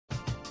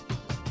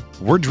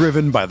We're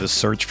driven by the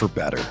search for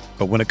better.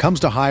 But when it comes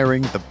to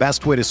hiring, the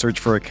best way to search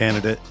for a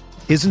candidate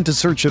isn't to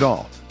search at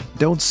all.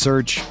 Don't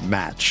search,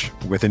 match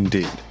with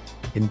Indeed.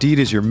 Indeed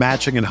is your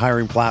matching and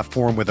hiring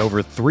platform with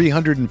over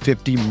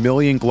 350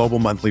 million global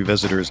monthly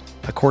visitors,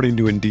 according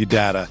to Indeed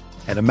data,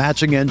 and a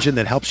matching engine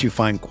that helps you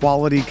find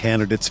quality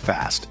candidates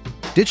fast.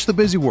 Ditch the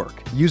busy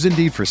work. Use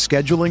Indeed for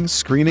scheduling,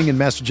 screening, and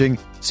messaging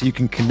so you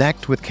can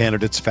connect with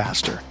candidates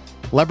faster.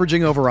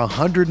 Leveraging over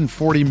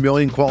 140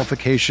 million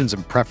qualifications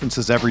and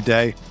preferences every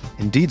day,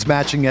 Indeed's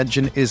matching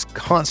engine is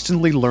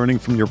constantly learning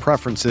from your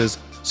preferences,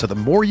 so the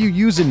more you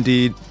use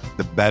Indeed,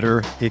 the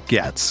better it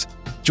gets.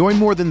 Join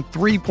more than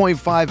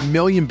 3.5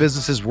 million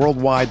businesses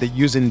worldwide that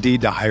use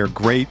Indeed to hire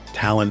great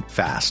talent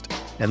fast.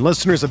 And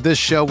listeners of this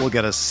show will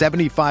get a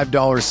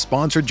 $75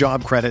 sponsored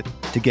job credit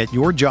to get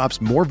your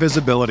jobs more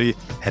visibility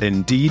at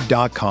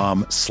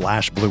Indeed.com/Blue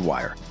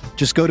Wire.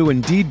 Just go to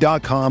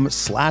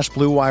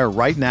Indeed.com/Blue Wire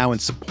right now and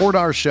support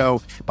our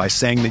show by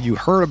saying that you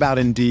heard about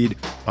Indeed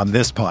on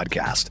this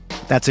podcast.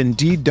 That's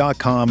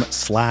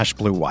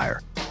Indeed.com/Blue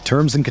Wire.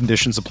 Terms and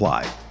conditions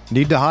apply.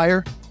 Need to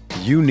hire?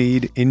 You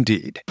need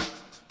Indeed.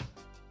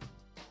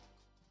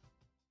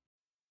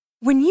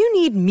 When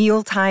you need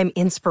mealtime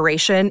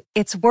inspiration,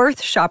 it's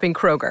worth shopping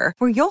Kroger,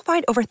 where you'll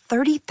find over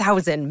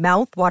 30,000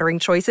 mouth-watering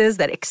choices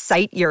that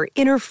excite your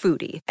inner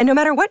foodie. And no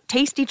matter what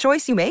tasty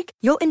choice you make,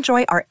 you'll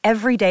enjoy our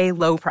everyday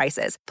low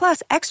prices,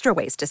 plus extra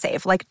ways to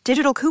save, like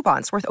digital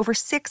coupons worth over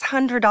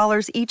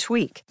 $600 each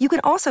week. You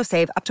can also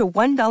save up to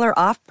 $1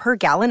 off per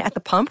gallon at the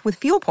pump with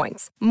fuel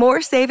points.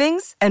 More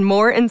savings and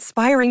more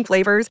inspiring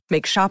flavors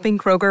make shopping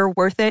Kroger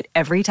worth it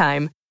every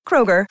time.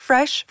 Kroger,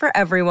 fresh for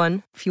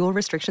everyone. Fuel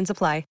restrictions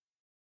apply.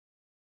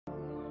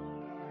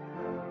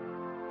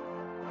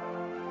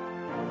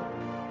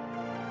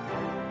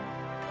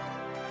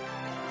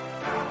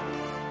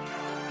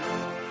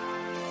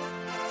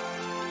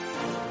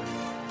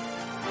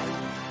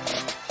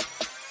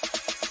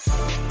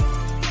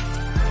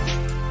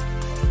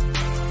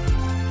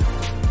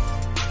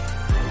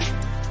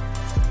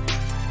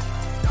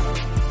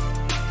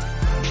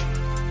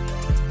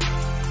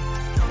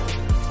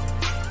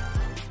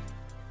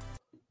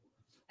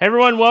 Hey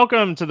everyone,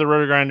 welcome to the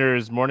Roto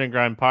Grinders Morning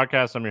Grind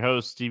Podcast. I'm your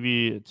host,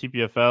 Stevie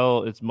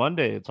TPFL. It's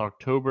Monday. It's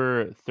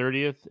October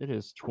 30th. It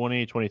is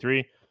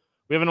 2023.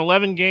 We have an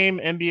 11-game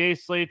NBA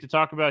slate to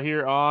talk about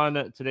here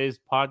on today's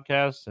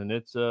podcast, and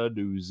it's a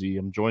doozy.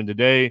 I'm joined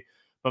today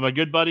by my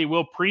good buddy,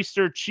 Will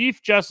Priester,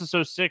 Chief Justice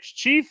 06.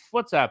 Chief,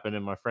 what's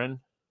happening, my friend?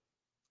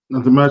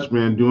 Nothing much,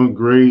 man. Doing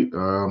great.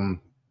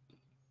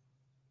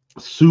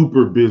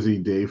 Super busy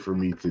day for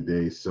me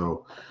today,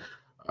 so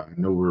I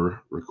know we're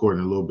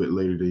recording a little bit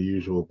later than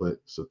usual, but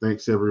so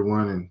thanks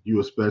everyone, and you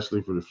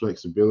especially, for the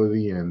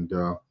flexibility. And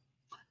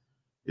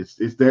it's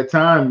that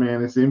time,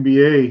 man. It's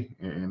NBA,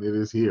 and it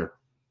is here.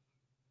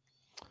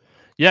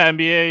 Yeah,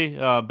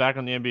 NBA, back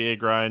on the NBA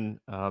grind.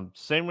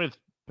 Same with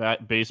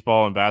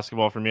baseball and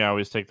basketball for me. I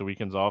always take the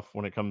weekends off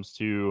when it comes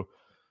to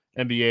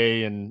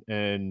NBA,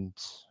 and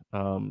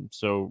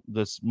so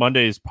this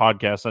Monday's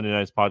podcast, Sunday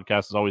night's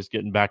podcast, is always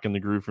getting back in the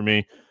groove for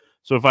me.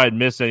 So if I had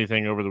missed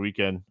anything over the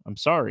weekend, I'm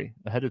sorry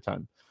ahead of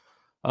time.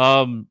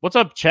 What's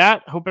up,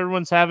 chat? Hope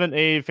everyone's having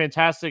a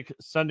fantastic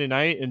Sunday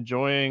night,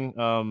 enjoying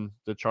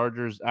the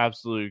Chargers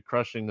absolutely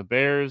crushing the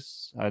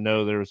Bears. I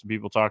know there were some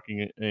people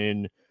talking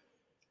in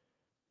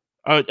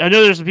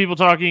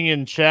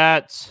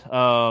chat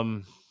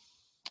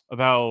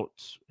about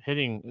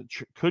hitting,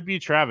 could be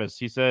Travis.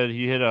 He said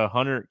he hit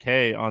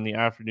 100K on the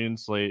afternoon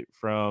slate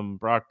from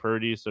Brock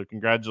Purdy. So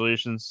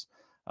congratulations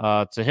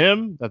to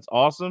him. That's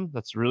awesome.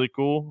 That's really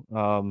cool.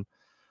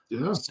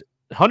 Yeah,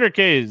 100K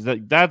is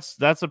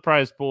that's a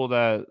prize pool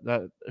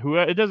that who,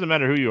 it doesn't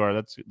matter who you are.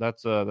 That's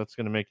going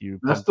to make you.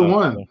 That's the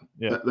one. So,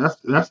 yeah,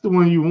 that's the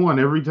one you want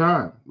every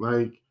time.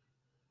 Like,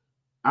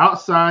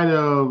 outside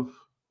of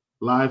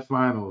live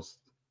finals,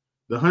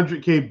 the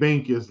 100K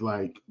bank is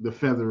like the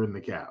feather in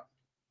the cap.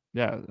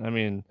 Yeah, I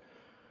mean,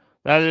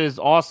 that is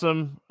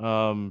awesome.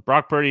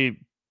 Brock Purdy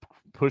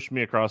pushed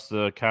me across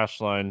the cash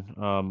line.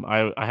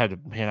 I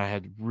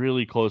had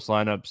really close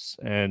lineups,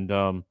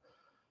 and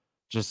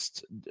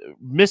just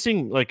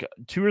missing like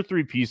 2 or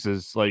 3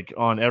 pieces like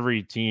on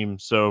every team.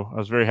 So I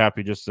was very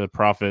happy just to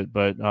profit,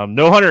 but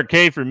no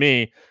 100K for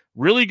me.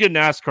 Really good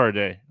NASCAR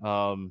day.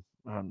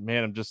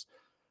 Man, I'm just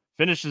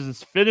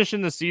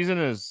finishing the season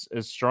as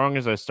strong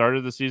as I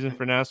started the season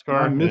for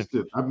NASCAR. I missed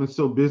it. I've been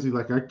so busy,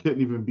 like I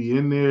couldn't even be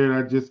in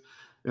there.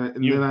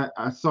 Then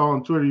I saw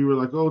on Twitter you were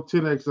like, "Oh,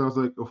 10X." I was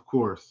like, "Of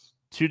I hit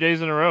 2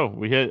 days in a row.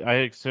 I hit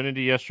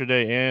Xfinity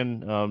yesterday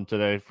and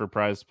today for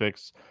prize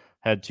picks.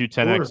 Had 2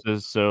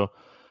 10Xs.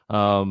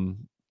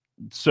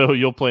 So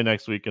you'll play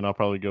next week, and I'll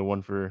probably go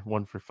 1 for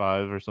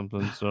 5 or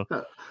something. So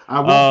I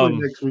will play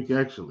next week,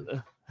 actually.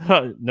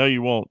 No,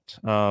 you won't.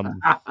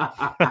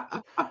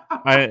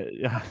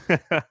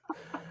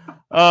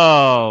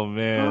 Oh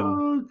man.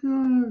 Oh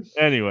gosh.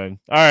 Anyway,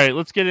 all right,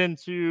 let's get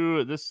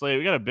into this slate.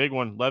 We got a big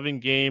one, 11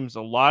 games,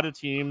 a lot of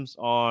teams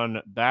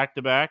on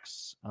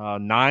back-to-backs,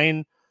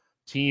 9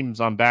 teams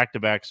on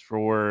back-to-backs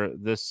for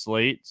this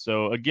slate.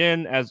 So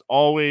again, as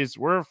always,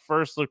 we're a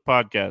first look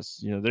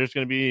podcast. There's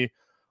going to be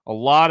a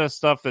lot of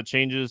stuff that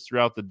changes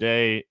throughout the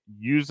day.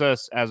 Use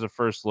us as a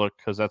first look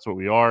because that's what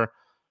we are.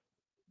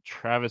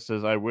 Travis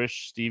says, I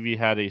wish Stevie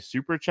had a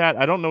super chat.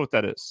 I don't know what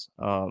that is.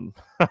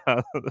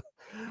 I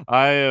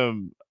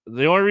am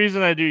the only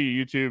reason I do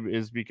YouTube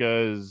is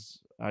because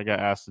I got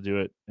asked to do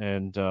it,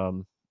 and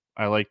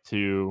I like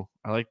to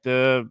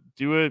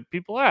do it.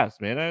 People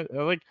ask, man. I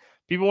like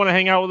people want to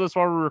hang out with us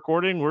while we're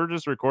recording. We're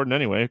just recording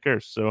anyway. Who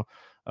cares? So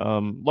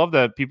love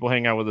that people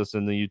hang out with us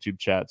in the YouTube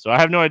chat. So I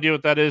have no idea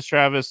what that is,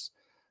 Travis.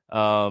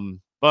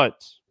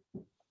 But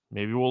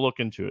maybe we'll look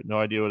into it. No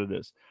idea what it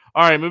is.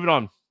 All right, moving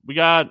on. We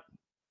got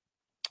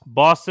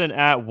Boston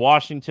at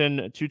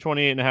Washington,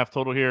 228.5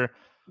 total here.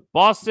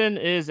 Boston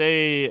is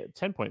a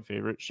 10-point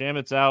favorite.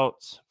 Shamit's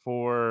out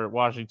for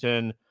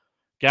Washington.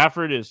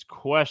 Gafford is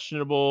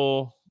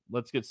questionable.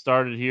 Let's get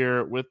started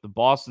here with the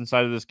Boston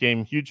side of this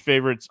game. Huge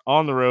favorites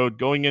on the road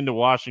going into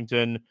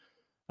Washington.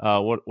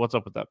 What's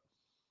up with that?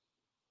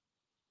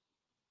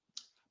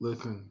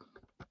 Listen,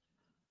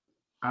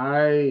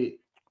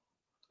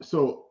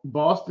 so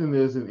Boston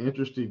is an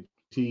interesting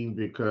team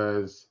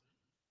because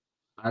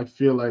I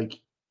feel like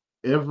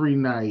every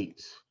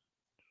night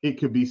it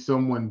could be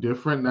someone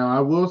different. Now, I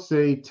will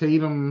say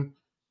Tatum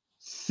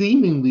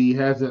seemingly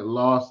hasn't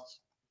lost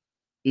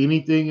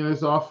anything in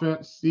his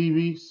offense,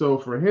 Stevie. So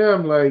for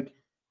him, like,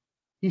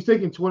 he's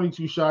taking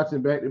 22 shots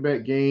in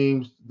back-to-back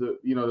games.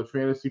 The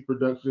fantasy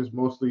production is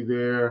mostly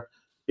there.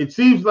 It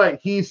seems like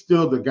he's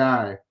still the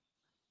guy.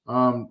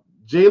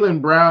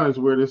 Jaylen Brown is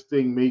where this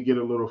thing may get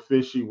a little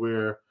fishy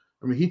where,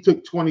 he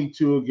took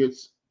 22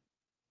 against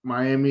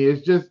Miami.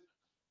 It's just,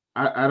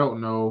 I don't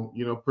know.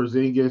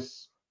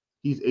 Porzingis,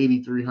 he's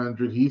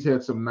 8,300. He's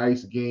had some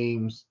nice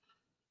games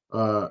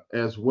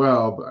as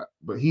well,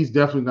 but he's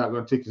definitely not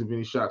going to take as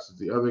many shots as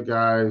the other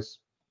guys.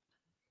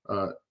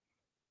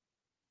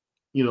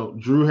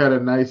 Drew had a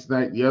nice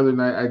night the other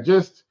night.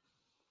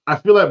 I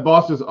feel like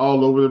Boston's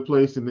all over the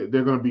place, and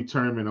they're going to be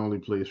tournament-only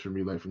plays for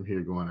me, like from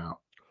here going out.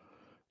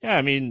 Yeah,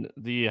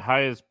 the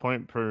highest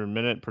point per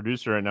minute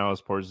producer right now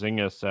is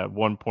Porzingis at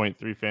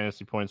 1.3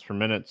 fantasy points per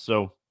minute.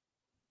 So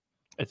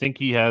I think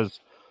he has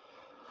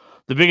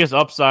the biggest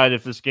upside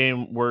if this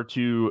game were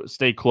to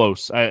stay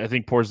close. I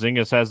think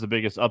Porzingis has the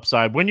biggest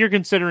upside when you're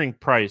considering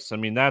price.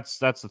 That's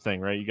the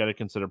thing, right? You got to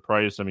consider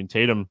price.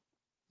 Tatum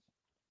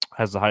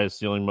has the highest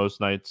ceiling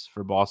most nights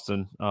for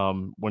Boston.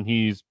 When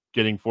he's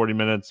getting 40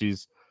 minutes,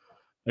 he's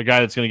a guy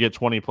that's going to get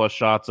 20 plus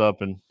shots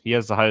up, and he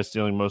has the highest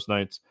ceiling most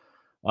nights.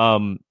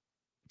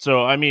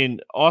 So,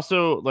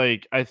 also,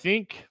 like, I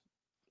think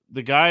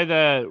the guy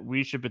that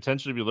we should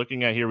potentially be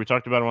looking at here, we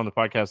talked about him on the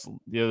podcast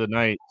the other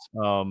night,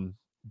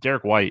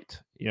 Derek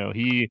White.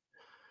 He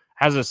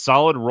has a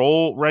solid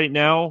role right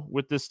now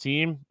with this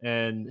team,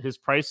 and his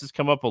price has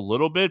come up a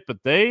little bit, but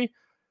they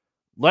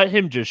let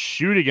him just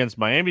shoot against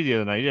Miami the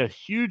other night. He had a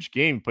huge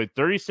game. He played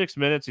 36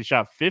 minutes. He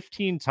shot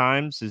 15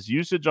 times. His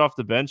usage off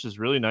the bench is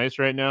really nice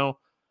right now.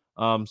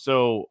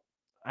 So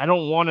I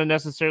don't want to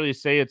necessarily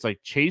say it's like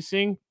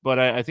chasing, but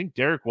I think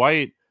Derek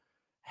White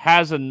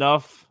has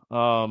enough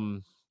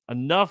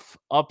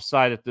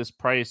upside at this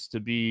price to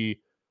be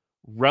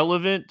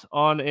relevant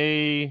on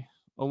a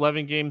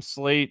 11-game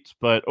slate.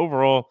 But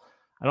overall,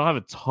 I don't have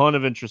a ton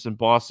of interest in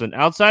Boston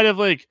outside of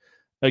like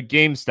a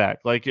game stack.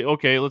 Like,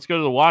 okay, let's go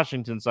to the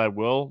Washington side,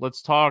 Will.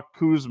 Let's talk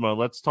Kuzma.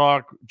 Let's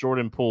talk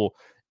Jordan Poole.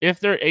 If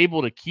they're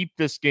able to keep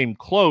this game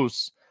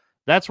close,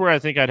 that's where I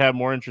think I'd have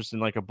more interest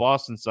in like a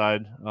Boston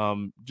side.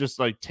 Just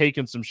like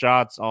taking some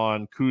shots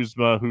on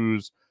Kuzma,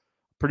 who's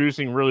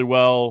producing really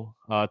well.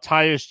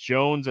 Tyus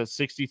Jones at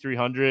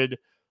 6,300,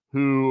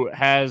 who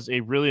has a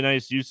really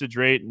nice usage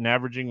rate and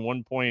averaging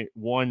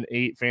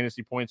 1.18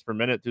 fantasy points per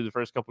minute through the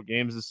first couple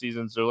games this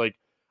season. So like,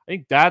 I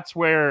think that's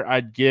where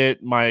I'd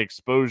get my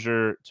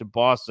exposure to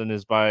Boston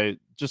is by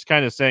just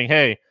kind of saying,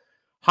 hey,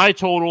 high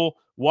total,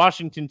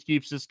 Washington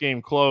keeps this game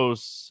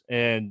close,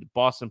 and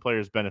Boston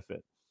players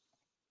benefit.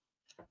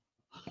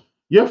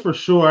 Yeah, for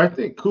sure. I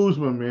think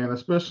Kuzma, man,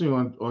 especially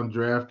on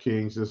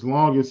DraftKings, as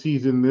long as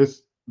he's in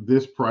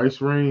this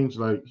price range,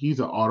 like he's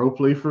an auto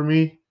play for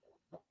me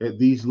at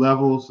these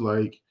levels.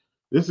 Like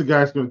this is a guy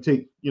that's going to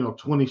take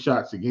 20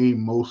 shots a game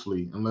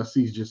mostly, unless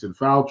he's just in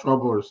foul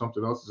trouble or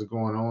something else is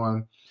going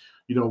on.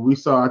 We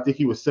saw, I think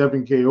he was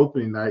 7K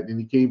opening night, and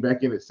he came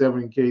back in at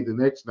 7K the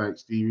next night,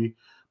 Stevie.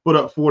 Put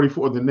up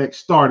 44, the next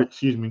start,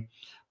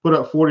 put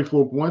up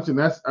 44 points. And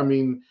that's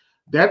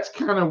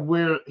kind of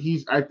where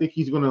I think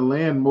he's going to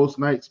land most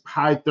nights,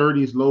 high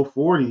 30s, low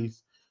 40s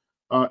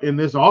in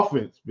this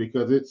offense,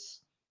 because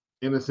it's,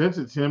 in a sense,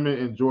 it's him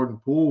and Jordan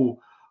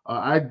Poole.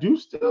 I do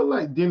still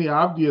like Denny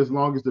Avdia as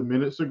long as the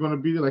minutes are going to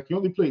be there. Like, he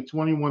only played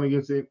 21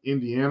 against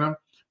Indiana,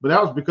 but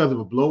that was because of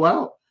a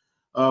blowout.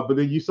 But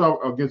then you saw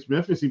against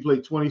Memphis, he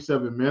played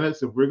 27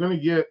 minutes. If we're going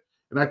to get,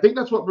 and I think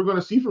that's what we're going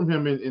to see from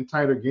him in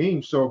tighter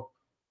games. So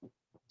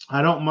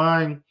I don't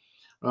mind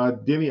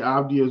Denny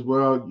Avdia as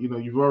well.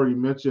 You've already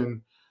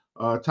mentioned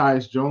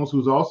Tyus Jones,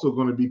 who's also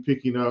going to be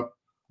picking up,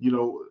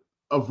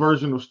 a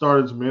version of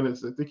starters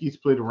minutes. I think he's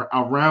played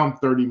around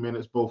 30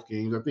 minutes both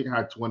games. I think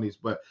high 20s,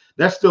 but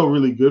that's still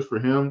really good for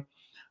him.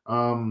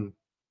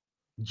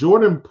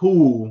 Jordan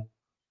Poole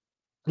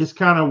is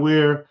kind of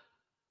where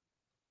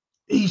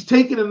he's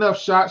taken enough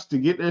shots to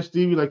get there,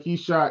 Stevie. Like he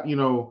shot,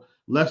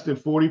 less than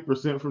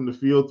 40% from the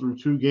field through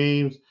 2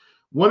 games.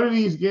 One of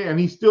these games, and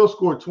he still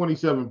scored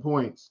 27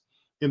 points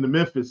in the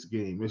Memphis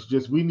game. It's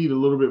just we need a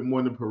little bit more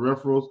in the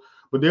peripherals.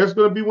 But there's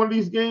going to be one of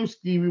these games,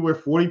 Stevie, where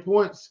 40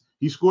 points,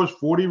 he scores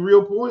 40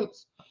 real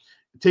points.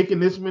 Taking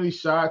this many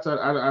shots,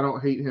 I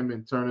don't hate him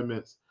in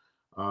tournaments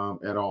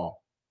at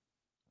all.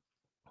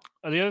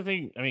 The other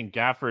thing,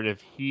 Gafford,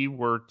 if he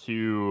were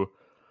to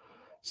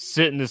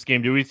sit in this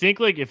game, do we think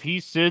like if he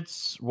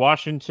sits,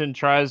 Washington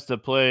tries to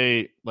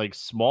play like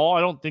small?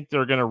 I don't think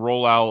they're going to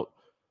roll out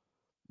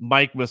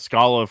Mike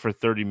Muscala for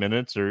 30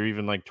 minutes or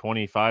even like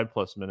 25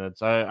 plus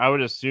minutes. I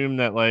would assume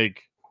that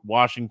like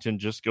Washington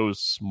just goes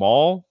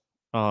small.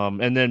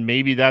 And then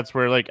maybe that's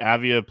where like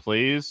Avia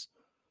plays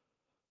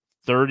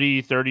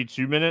 30,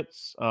 32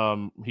 minutes.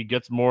 He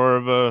gets more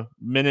of a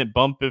minute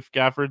bump if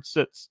Gafford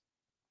sits.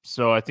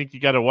 So I think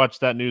you got to watch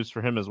that news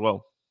for him as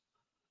well.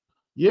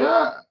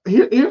 Yeah,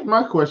 here's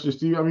my question,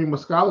 Steve.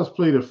 Muscala's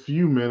played a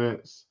few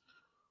minutes.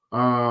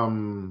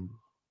 Do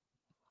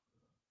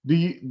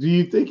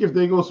you think if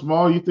they go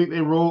small, you think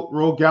they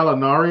roll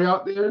Gallinari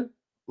out there?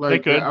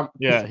 Like they could.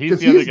 Yeah, he's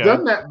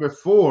done that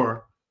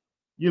before.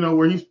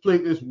 Where he's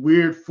played this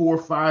weird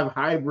 4-5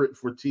 hybrid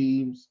for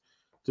teams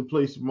to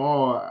play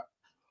small.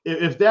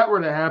 If that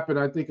were to happen,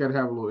 I think I'd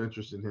have a little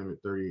interest in him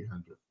at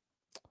 3,800.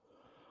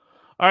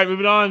 All right,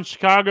 moving on.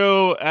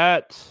 Chicago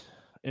at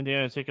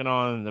Indiana taking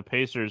on the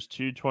Pacers.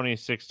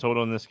 226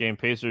 total in this game.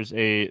 Pacers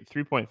a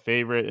 3-point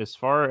favorite. As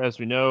far as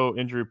we know,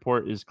 injury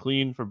report is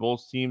clean for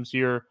both teams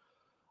here.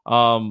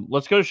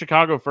 Let's go to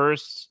Chicago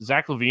first.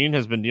 Zach LaVine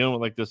has been dealing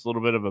with like this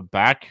little bit of a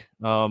back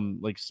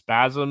like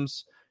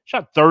spasms.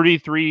 Shot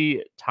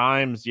 33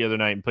 times the other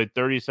night and played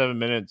 37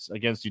 minutes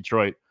against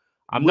Detroit.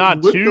 I'm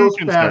not too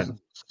concerned.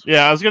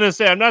 Yeah, I was going to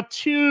say I'm not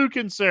too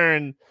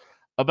concerned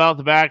about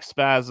the back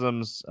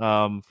spasms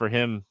for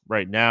him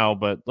right now,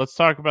 but let's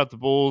talk about the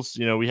Bulls.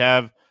 We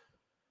have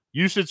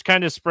usage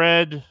kind of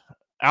spread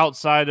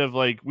outside of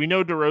like we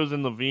know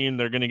DeRozan, LaVine,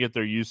 they're going to get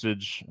their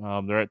usage.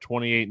 They're at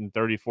 28 and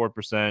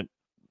 34%.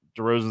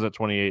 DeRozan's at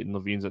 28 and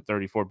LaVine's at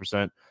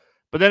 34%.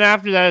 But then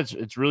after that,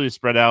 it's really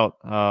spread out.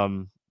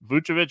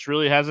 Vucevic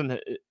really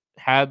hasn't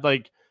had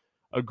like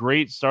a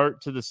great start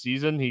to the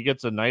season. He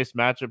gets a nice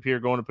matchup here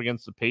going up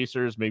against the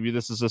Pacers. Maybe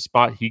this is a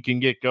spot he can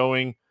get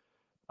going.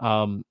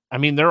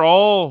 They're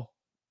all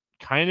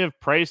kind of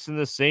priced in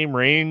the same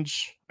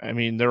range.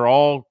 They're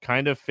all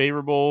kind of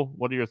favorable.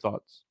 What are your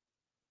thoughts?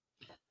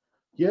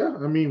 Yeah,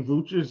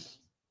 Vuce is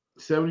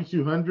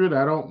 7,200.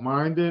 I don't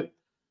mind it.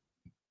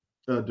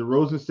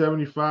 DeRozan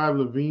 75,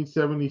 LaVine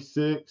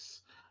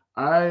 76.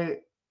 I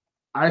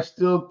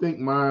still think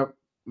my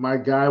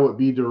guy would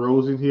be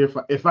DeRozan here.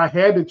 If I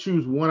had to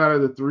choose one out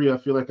of the 3, I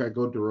feel like I'd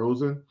go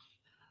DeRozan.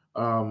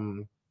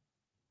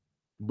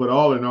 But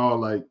all in all,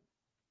 like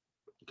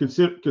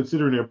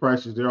considering their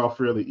prices, they're all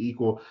fairly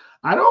equal.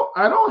 I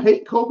don't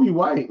hate Kobe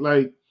White.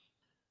 Like,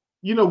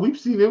 we've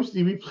seen him,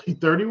 Steve. He played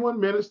 31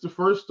 minutes the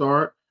first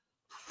start,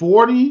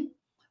 40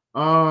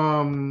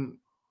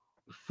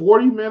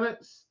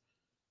 minutes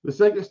the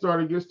second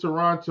start against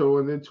Toronto,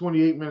 and then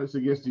 28 minutes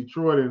against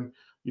Detroit, and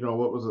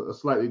what was a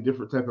slightly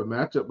different type of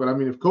matchup. But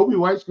if Kobe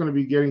White's going to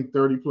be getting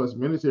 30 plus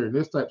minutes here in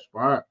this type of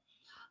spot,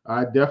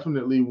 I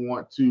definitely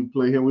want to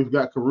play him. We've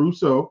got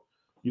Caruso,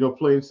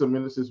 playing some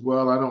minutes as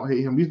well. I don't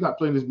hate him. He's not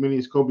playing as many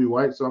as Kobe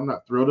White, so I'm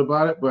not thrilled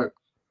about it, but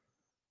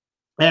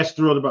as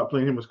thrilled about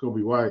playing him as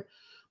Kobe White.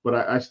 But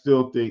I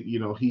still think,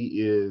 he's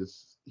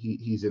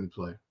in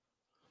play.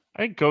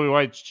 I think Kobe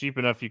White's cheap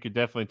enough. You could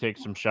definitely take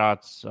some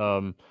shots.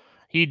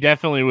 He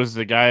definitely was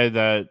the guy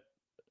that,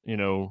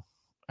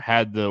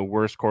 had the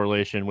worst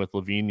correlation with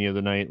LaVine the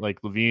other night.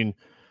 Like LaVine,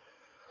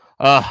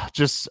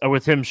 just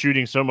with him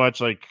shooting so much,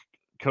 like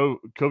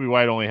Kobe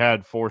White only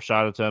had 4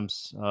 shot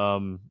attempts.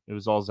 It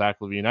was all Zach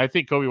LaVine. I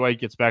think Kobe White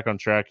gets back on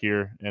track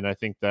here, and I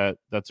think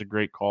that's a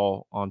great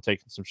call on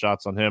taking some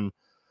shots on him.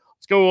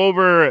 Let's go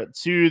over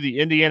to the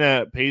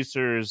Indiana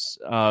Pacers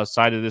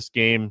side of this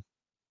game.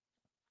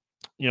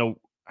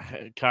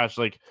 Gosh,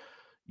 like,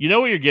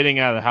 what you're getting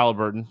out of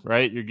Halliburton,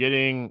 right? You're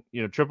getting,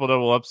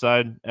 triple-double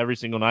upside every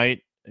single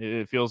night.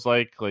 It feels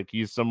like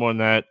he's someone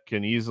that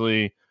can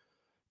easily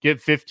get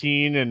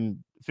 15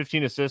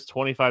 assists,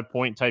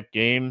 25-point type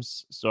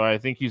games. So I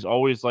think he's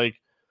always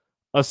like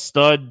a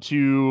stud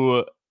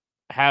to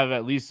have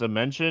at least a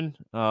mention.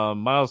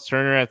 Miles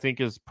Turner, I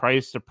think, is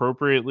priced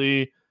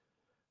appropriately.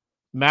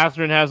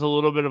 Mathurin has a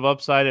little bit of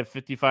upside at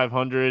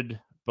 5,500,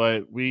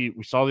 but we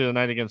saw the other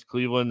night against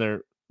Cleveland,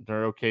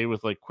 they're okay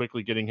with like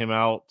quickly getting him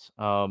out.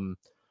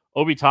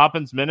 Obi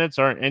Toppin's minutes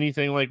aren't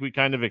anything like we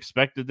kind of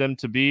expected them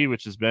to be,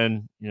 which has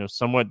been,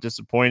 somewhat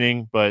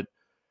disappointing. But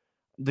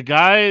the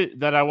guy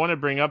that I want to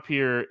bring up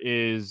here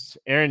is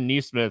Aaron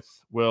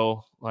Nesmith.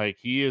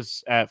 He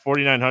is at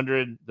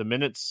 4,900. The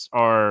minutes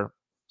are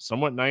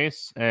somewhat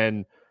nice.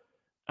 And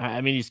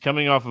I mean, he's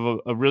coming off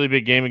of a really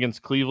big game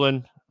against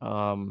Cleveland.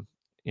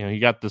 He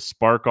got the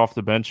spark off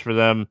the bench for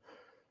them.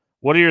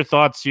 What are your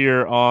thoughts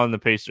here on the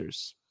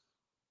Pacers?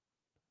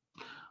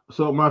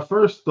 So my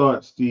first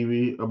thought,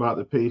 Stevie, about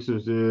the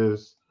Pacers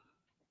is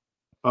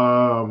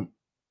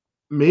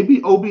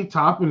maybe Obi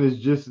Toppin is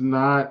just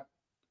not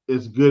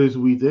as good as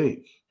we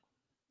think.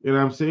 And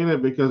I'm saying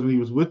that because when he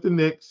was with the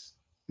Knicks,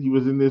 he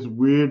was in this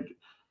weird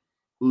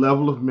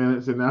level of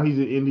minutes, and now he's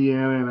in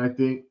Indiana, and I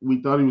think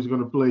we thought he was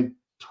going to play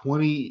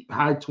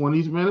high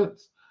 20s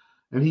minutes,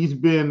 and he's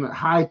been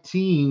high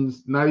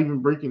teens, not even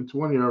breaking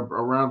 20 or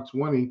around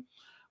 20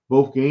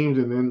 both games.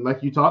 And then,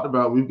 like you talked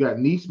about, we've got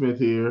Neesmith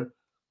here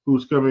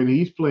who's coming.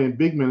 He's playing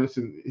big minutes,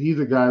 and he's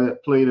a guy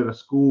that played at a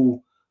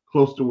school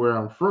close to where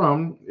I'm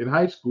from in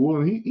high school,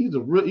 and he was a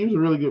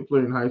really good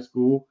player in high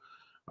school.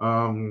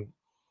 And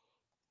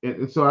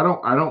so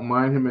I don't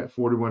mind him at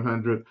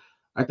 4,100.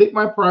 I think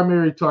my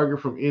primary target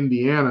from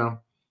Indiana,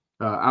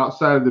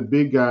 outside of the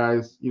big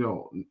guys,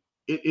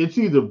 it's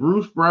either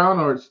Bruce Brown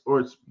or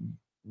it's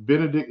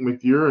Benedict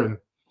Mathurin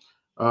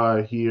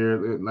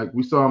here. Like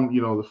we saw him,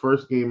 the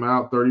first game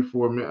out,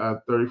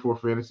 34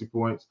 fantasy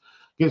points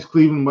against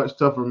Cleveland. Much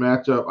tougher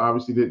matchup.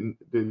 Obviously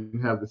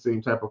didn't have the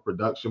same type of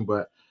production,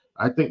 but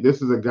I think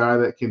this is a guy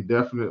that can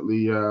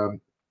definitely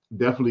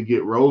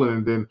get rolling.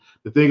 And then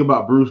the thing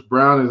about Bruce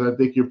Brown is I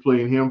think you're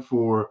playing him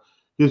for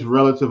his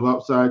relative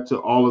upside to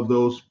all of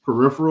those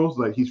peripherals.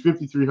 Like he's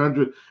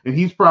 5,300, and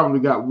he's probably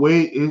got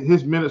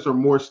his minutes are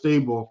more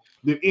stable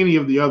than any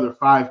of the other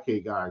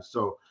 5K guys.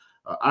 So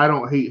I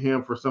don't hate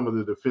him for some of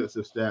the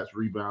defensive stats,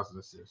 rebounds, and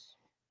assists.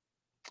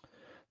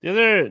 The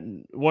other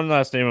one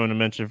last name I want to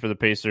mention for the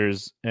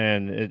Pacers,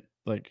 and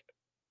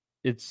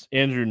it's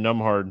Andrew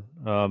Nembhard.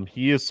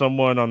 He is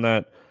someone on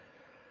that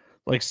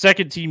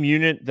second team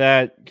unit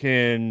that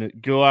can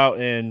go out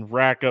and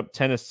rack up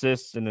 10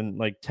 assists and then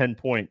 10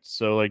 points.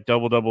 So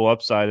double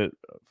upside at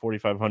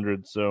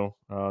 4,500. So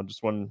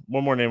just one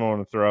more name I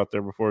want to throw out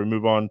there before we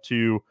move on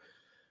to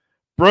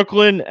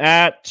Brooklyn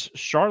at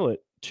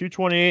Charlotte.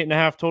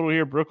 228.5 total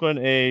here. Brooklyn,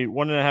 a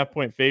 1.5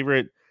 point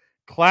favorite.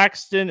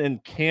 Claxton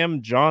and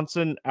Cam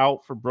Johnson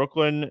out for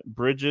Brooklyn.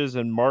 Bridges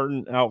and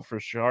Martin out for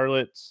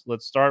Charlotte.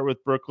 Let's start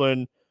with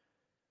Brooklyn.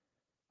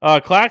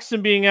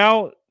 Claxton being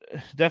out,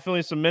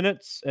 definitely some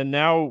minutes, and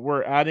now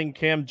we're adding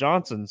Cam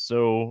Johnson.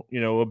 So,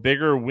 a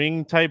bigger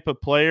wing type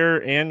of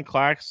player, and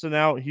Claxton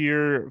out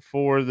here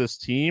for this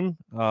team.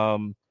 I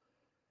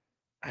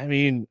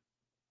mean,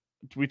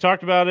 we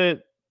talked about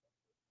it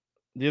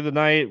the other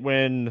night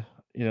when,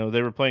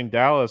 they were playing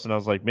Dallas, and I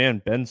was like,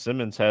 man, Ben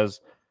Simmons has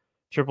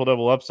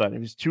triple-double upside.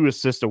 He's 2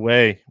 assists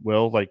away,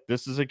 Will.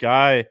 This is a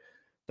guy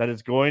that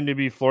is going to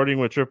be flirting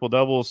with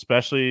triple-double,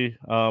 especially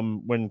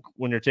when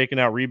you're taking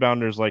out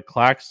rebounders like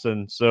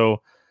Claxton.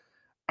 So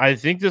I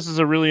think this is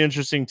a really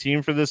interesting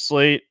team for this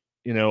slate.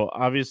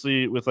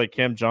 Obviously with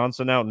Cam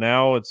Johnson out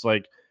now, it's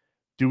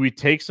do we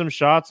take some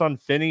shots on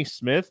Finney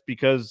Smith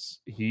because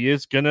he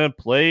is going to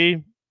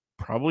play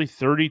probably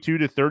 32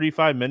 to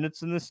 35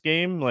 minutes in this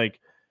game?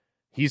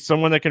 He's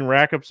someone that can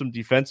rack up some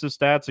defensive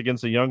stats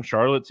against a young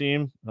Charlotte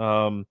team.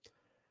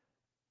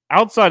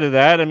 Outside of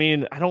that, I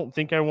mean, I don't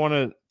think I want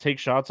to take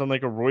shots on a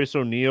Royce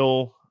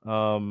O'Neal.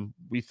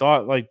 We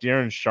thought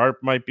Darren Sharp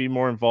might be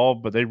more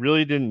involved, but they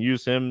really didn't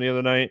use him the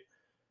other night.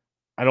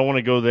 I don't want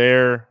to go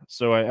there.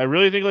 So I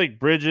really think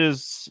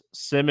Bridges,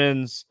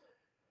 Simmons,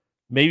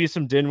 maybe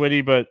some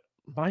Dinwiddie, but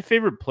my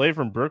favorite play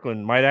from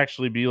Brooklyn might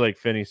actually be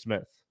Finney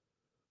Smith.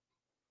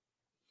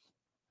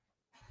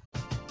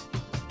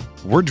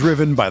 We're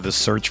driven by the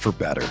search for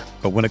better.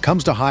 But when it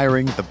comes to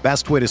hiring, the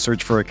best way to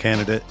search for a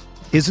candidate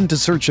isn't to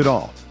search at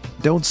all.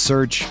 Don't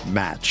search,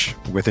 match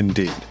with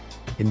Indeed.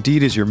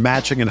 Indeed is your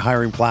matching and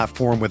hiring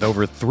platform with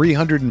over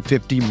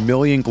 350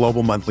 million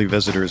global monthly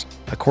visitors,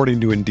 according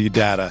to Indeed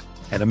data,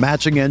 and a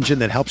matching engine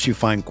that helps you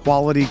find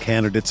quality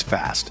candidates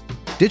fast.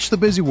 Ditch the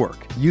busy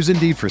work. Use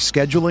Indeed for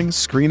scheduling,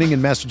 screening,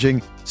 and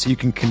messaging so you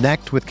can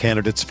connect with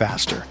candidates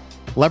faster.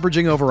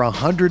 Leveraging over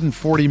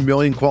 140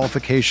 million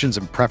qualifications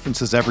and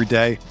preferences every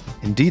day,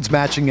 Indeed's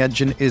matching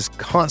engine is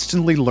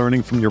constantly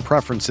learning from your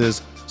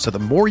preferences, so the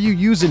more you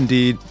use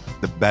Indeed,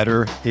 the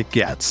better it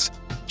gets.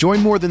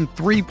 Join more than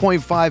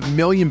 3.5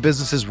 million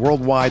businesses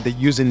worldwide that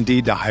use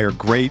Indeed to hire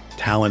great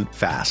talent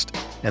fast.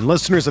 And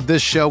listeners of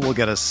this show will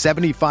get a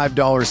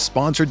 $75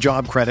 sponsored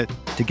job credit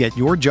to get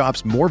your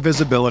jobs more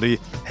visibility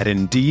at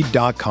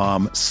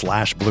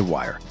Indeed.com/Blue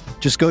Wire.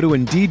 Just go to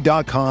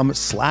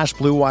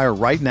Indeed.com/Blue Wire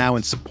right now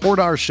and support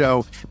our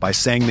show by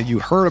saying that you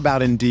heard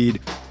about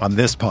Indeed on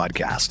this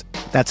podcast.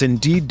 That's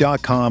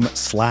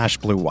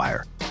Indeed.com/Blue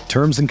Wire.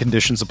 Terms and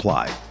conditions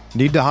apply.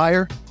 Need to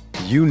hire?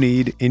 You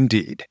need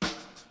Indeed.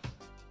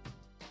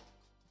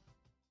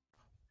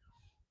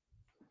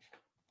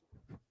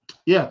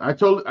 Yeah, I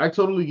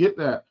totally get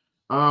that.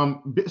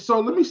 So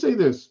let me say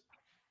this.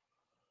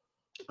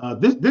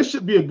 This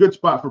should be a good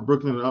spot for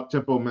Brooklyn, an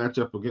up-tempo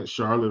matchup against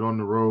Charlotte on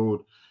the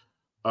road.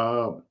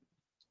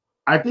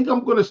 I think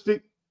I'm going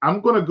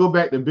to go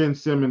back to Ben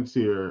Simmons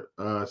here,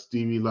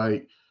 Stevie.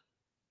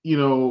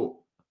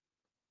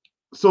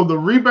 So the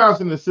rebounds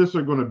and assists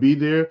are going to be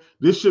there.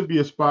 This should be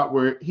a spot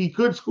where he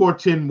could score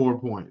 10 more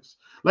points.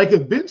 Like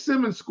if Ben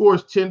Simmons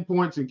scores 10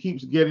 points and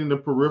keeps getting the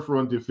peripheral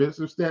and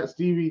defensive stats,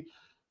 Stevie,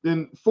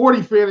 then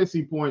 40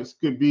 fantasy points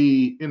could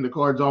be in the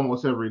cards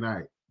almost every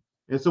night.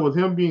 And so with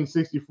him being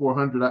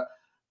 6,400,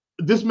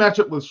 this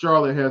matchup with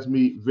Charlotte has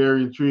me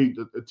very intrigued.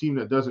 A team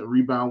that doesn't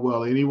rebound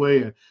well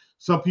anyway. And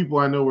some people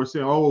I know were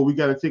saying, oh, well, we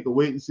got to take a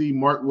wait and see.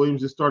 Mark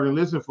Williams is starting.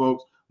 Listen,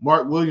 folks,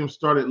 Mark Williams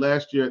started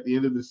last year at the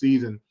end of the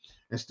season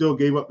and still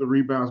gave up the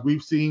rebounds.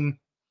 We've seen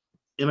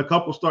in a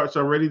couple starts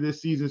already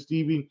this season,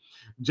 Stevie,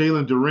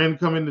 Jalen Duren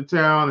come into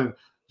town and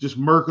just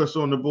murk us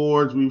on the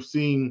boards. We've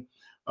seen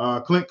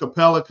Clint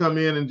Capella come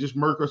in and just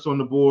murk us on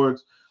the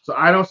boards. So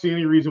I don't see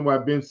any reason why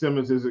Ben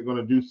Simmons isn't going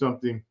to do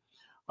something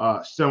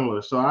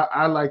similar. So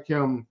I like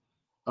him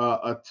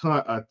a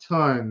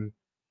ton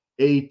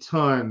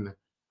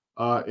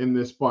in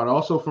this spot.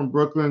 Also from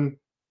Brooklyn,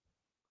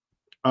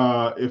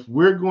 if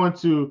we're going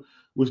to,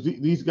 which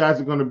these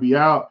guys are going to be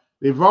out,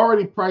 they've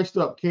already priced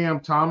up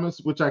Cam Thomas,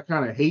 which I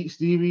kind of hate,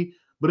 Stevie.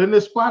 But in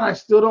this spot, I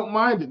still don't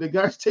mind it. The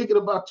guy's taking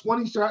about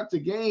 20 shots a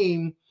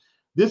game.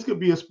 This could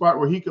be a spot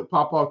where he could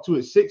pop off to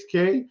at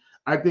 6K.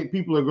 I think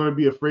people are going to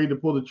be afraid to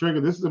pull the trigger.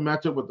 This is a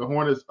matchup with the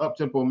Hornets,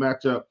 up-tempo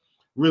matchup.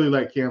 Really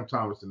like Cam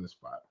Thomas in this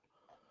spot.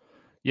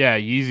 Yeah,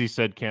 Yeezy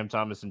said Cam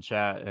Thomas in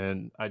chat,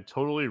 and I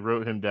totally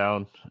wrote him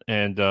down.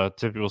 And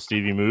typical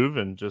Stevie move,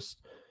 and just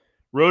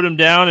wrote him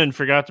down and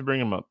forgot to bring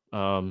him up.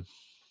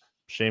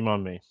 Shame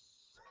on me.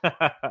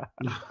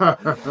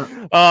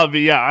 But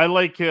yeah, I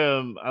like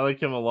him. I like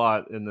him a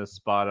lot in this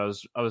spot. I'm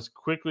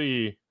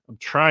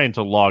trying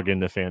to log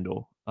into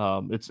FanDuel.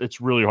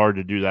 It's really hard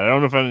to do that. I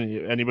don't know if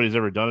anybody's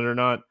ever done it or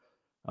not,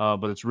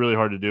 but it's really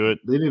hard to do it.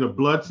 They need a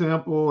blood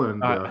sample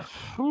and.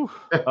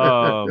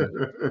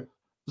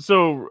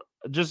 So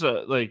just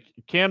like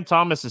Cam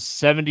Thomas is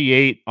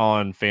 78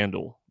 on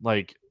FanDuel.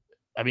 Like,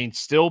 I mean,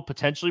 still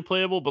potentially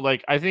playable, but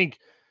like I think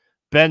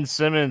Ben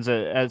Simmons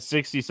at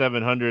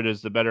 6,700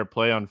 is the better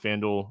play on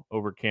FanDuel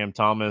over Cam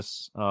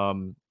Thomas.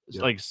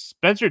 Like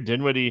Spencer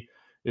Dinwiddie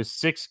is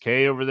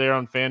 6K over there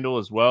on FanDuel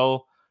as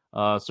well.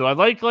 So I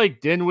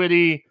like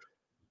Dinwiddie.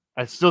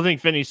 I still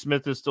think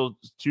Finney-Smith is still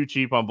too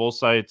cheap on both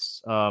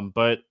sites,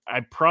 but I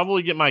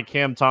probably get my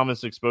Cam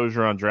Thomas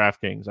exposure on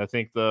DraftKings. I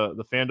think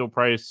the FanDuel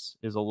price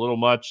is a little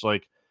much.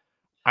 Like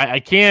I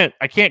can't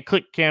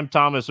click Cam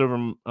Thomas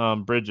over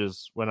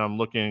Bridges when I'm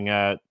looking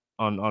at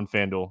on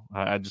FanDuel.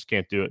 I just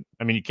can't do it.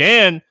 I mean, you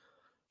can,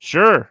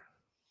 sure.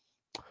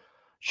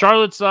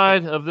 Charlotte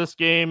side of this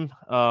game.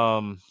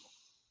 And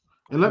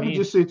let me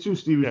just say too,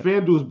 Stevie,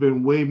 FanDuel's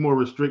been way more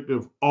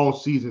restrictive all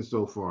season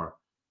so far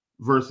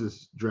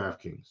versus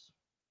DraftKings.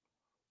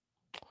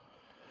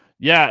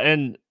 Yeah,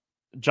 and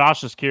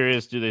Josh is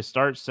curious, do they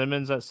start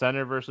Simmons at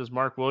center versus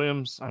Mark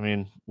Williams? I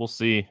mean, we'll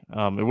see.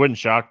 It wouldn't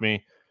shock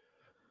me,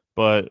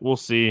 but we'll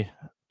see.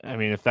 I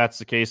mean, if that's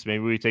the case,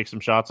 maybe we take some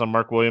shots on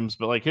Mark Williams,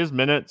 but like his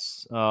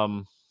minutes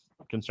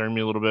concern me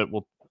a little bit.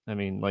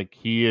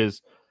 He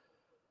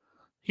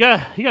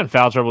got in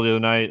foul trouble the other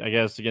night, I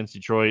guess, against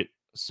Detroit.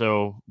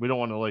 So we don't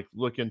want to like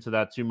look into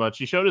that too much.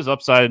 He showed his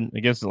upside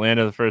against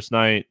Atlanta the first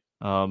night.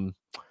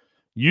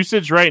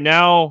 Usage right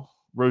now,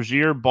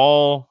 Rozier,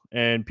 Ball,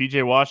 and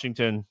PJ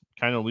Washington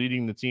kind of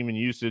leading the team in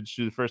usage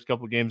through the first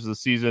couple of games of the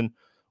season.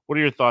 What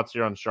are your thoughts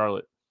here on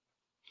Charlotte?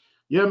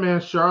 Yeah,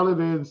 man, Charlotte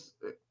is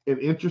an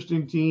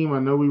interesting team. I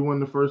know we won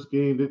the first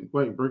game, didn't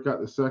quite break out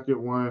the second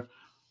one.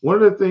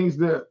 One of the things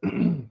that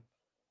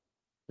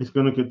is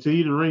going to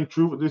continue to ring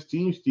true with this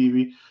team,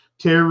 Stevie,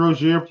 Terry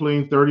Rozier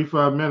playing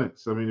 35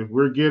 minutes. I mean, if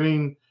we're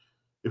getting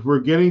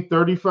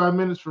 35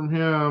 minutes from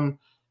him,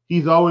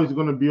 he's always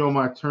going to be on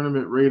my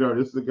tournament radar.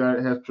 This is a guy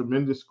that has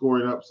tremendous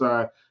scoring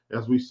upside,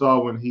 as we saw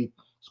when he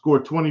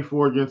scored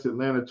 24 against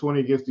Atlanta, 20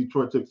 against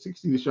Detroit, took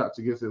 60 shots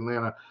against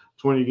Atlanta,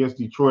 20 against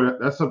Detroit.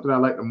 That's something I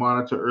like to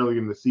monitor early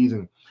in the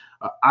season.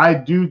 I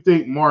do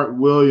think Mark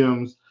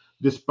Williams,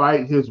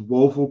 despite his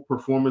woeful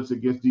performance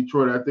against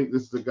Detroit, I think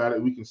this is a guy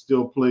that we can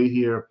still play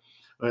here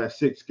at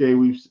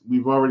 6K.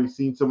 We've already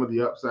seen some of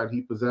the upside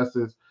he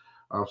possesses.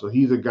 So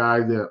he's a guy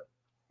that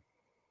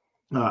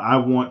I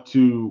want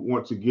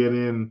to get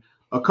in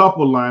a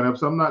couple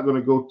lineups. I'm not going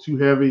to go too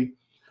heavy.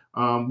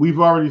 We've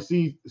already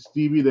seen,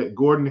 Stevie, that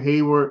Gordon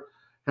Hayward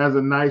has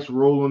a nice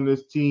role on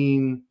this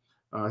team.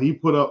 He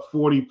put up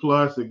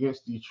 40+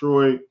 against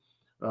Detroit,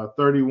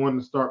 31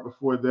 to start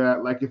before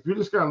that. Like, if you're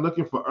just kind of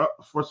looking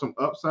for some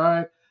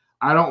upside,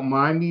 I don't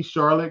mind these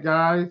Charlotte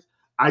guys.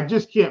 I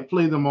just can't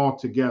play them all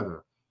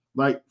together.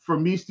 Like, for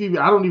me, Stevie,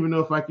 I don't even know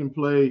if I can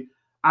play.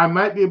 I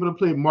might be able to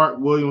play Mark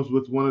Williams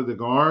with one of the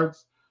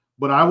guards,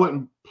 but I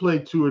wouldn't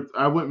play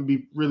I wouldn't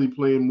be really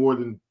playing more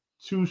than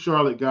 2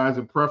 Charlotte guys,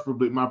 and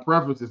preferably, my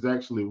preference is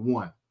actually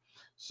 1.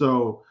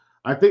 So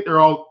I think they're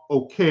all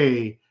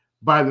okay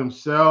by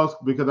themselves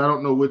because I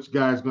don't know which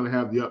guy is going to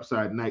have the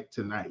upside night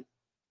to night.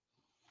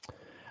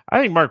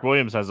 I think Mark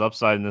Williams has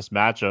upside in this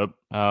matchup.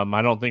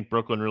 I don't think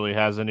Brooklyn really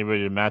has anybody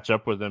to match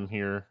up with him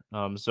here.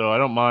 So I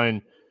don't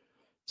mind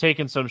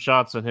taking some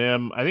shots at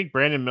him. I think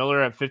Brandon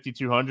Miller at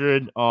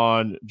 5,200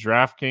 on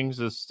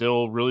DraftKings is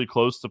still really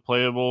close to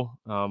playable.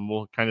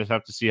 We'll kind of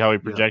have to see how he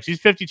projects. Yeah.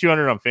 He's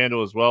 5,200 on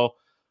FanDuel as well.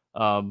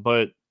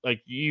 But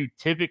like you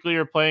typically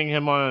are playing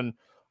him on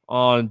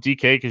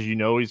DK because you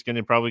know he's going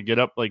to probably get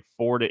up like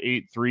 4 to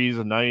 8 threes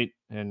a night,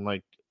 and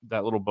like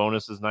that little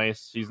bonus is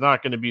nice. He's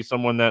not going to be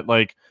someone that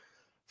like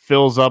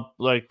fills up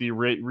like the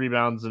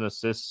rebounds and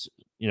assists.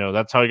 You know,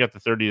 that's how he got the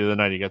 30 of the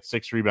night. He got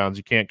 6 rebounds.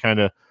 You can't kind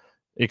of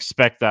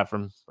expect that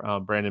from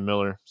Brandon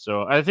Miller.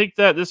 So I think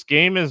that this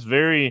game is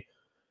very,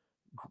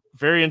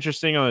 very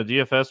interesting on a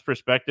DFS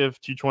perspective.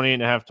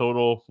 228.5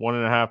 total,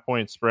 1.5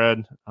 point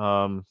spread.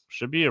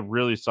 Should be a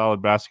really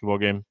solid basketball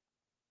game.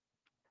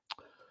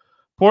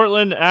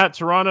 Portland at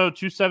Toronto,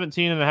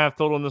 217.5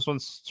 total in this one.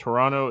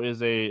 Toronto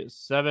is a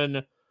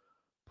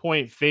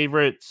 7-point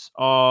favorite.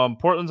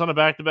 Portland's on a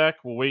back-to-back.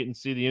 We'll wait and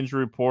see the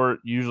injury report.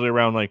 Usually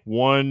around like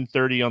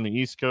 1:30 on the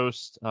East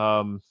Coast.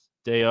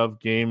 Day of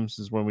games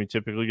is when we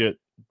typically get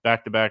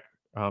back-to-back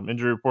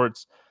injury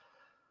reports.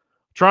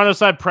 Toronto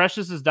side,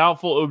 Precious is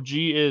doubtful. OG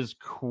is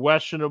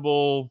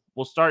questionable.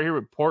 We'll start here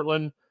with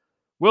Portland.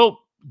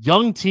 Well,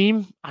 young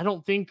team. I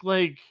don't think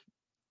like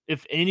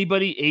if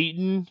anybody,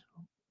 Ayton,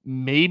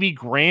 maybe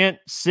Grant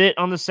sit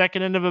on the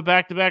second end of a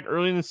back-to-back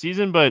early in the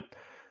season, but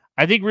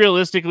I think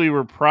realistically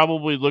we're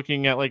probably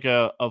looking at like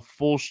a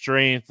full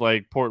strength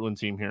like Portland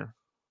team here.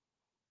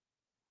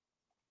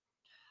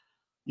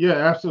 Yeah,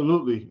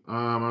 absolutely.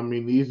 I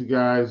mean, these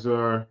guys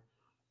are,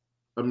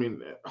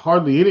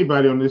 hardly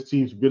anybody on this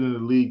team's been in the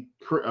league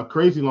a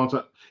crazy long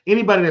time.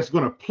 Anybody that's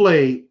going to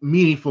play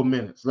meaningful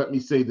minutes, let me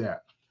say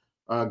that.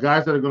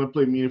 Guys that are going to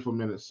play meaningful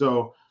minutes.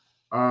 So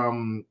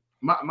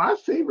my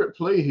favorite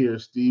play here,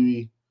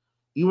 Stevie,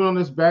 even on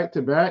this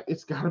back-to-back,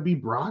 it's got to be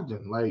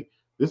Brogdon. Like,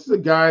 this is a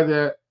guy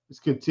that is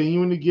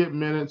continuing to get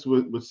minutes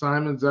with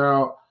Simons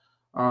out.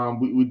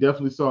 We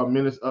definitely saw a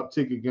minutes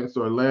uptick against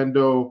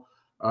Orlando.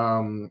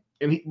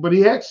 But he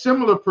had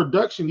similar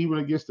production even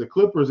against the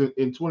Clippers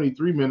in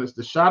 23 minutes.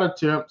 The shot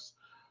attempts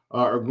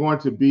are going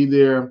to be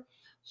there.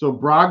 So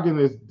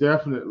Brogdon is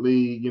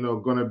definitely,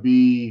 going to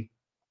be,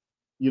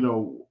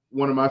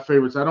 one of my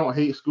favorites. I don't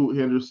hate Scoot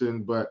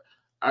Henderson, but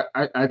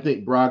I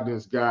think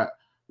Brogdon's got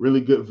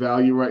really good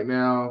value right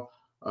now.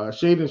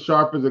 Shaedon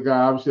Sharpe is a guy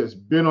obviously that's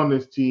been on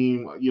this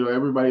team.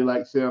 Everybody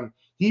likes him.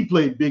 He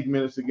played big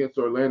minutes against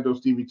Orlando.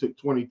 Stevie took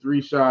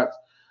 23 shots.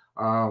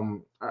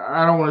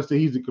 I don't want to say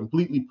he's a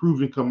completely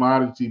proven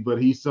commodity,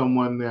 but he's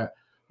someone that,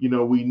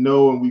 we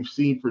know and we've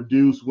seen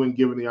produce when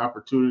given the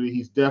opportunity.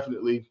 He's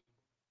definitely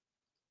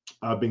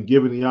been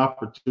given the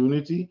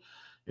opportunity.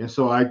 And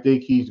so I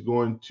think he's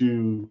going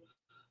to,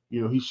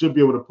 he should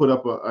be able to put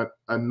up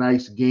a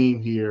nice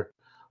game here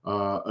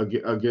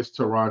against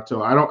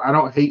Toronto. I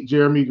don't hate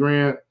Jeremy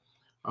Grant.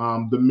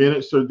 The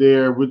minutes are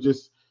there.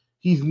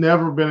 He's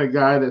never been a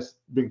guy that's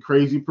been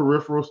crazy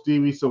peripheral,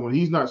 Stevie. So when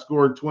he's not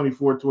scoring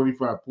 24,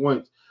 25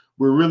 points,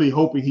 we're really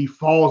hoping he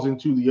falls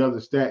into the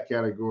other stat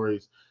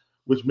categories,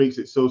 which makes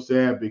it so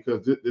sad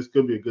because this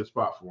could be a good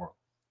spot for him.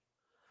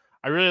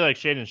 I really like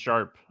Shaedon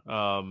Sharpe.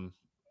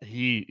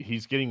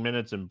 He's getting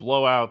minutes in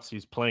blowouts.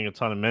 He's playing a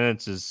ton of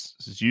minutes.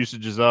 His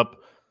usage is up.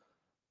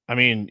 I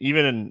mean,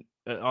 even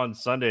on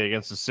Sunday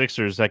against the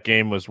Sixers, that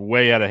game was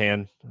way out of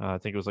hand. I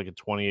think it was like a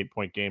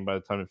 28-point game by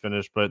the time it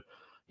finished, but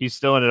he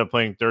still ended up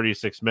playing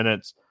 36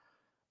 minutes.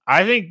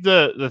 I think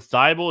the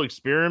Thibault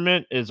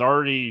experiment is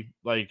already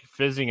like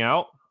fizzing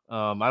out.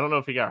 I don't know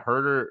if he got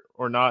hurt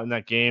or not in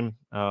that game.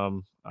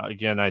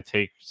 Again, I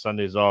take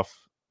Sundays off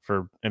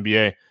for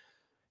NBA.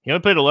 He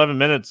only played 11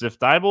 minutes. If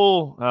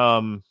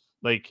Thibault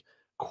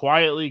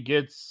quietly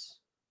gets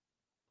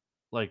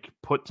like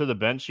put to the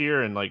bench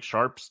here and like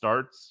Sharpe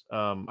starts,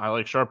 I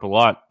like Sharpe a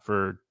lot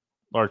for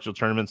large field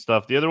tournament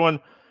stuff. The other one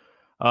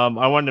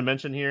I wanted to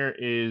mention here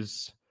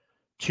is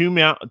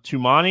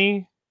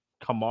Toumani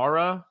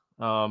Camara.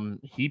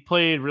 He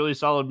played really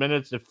solid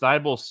minutes. If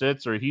Thibault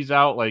sits or he's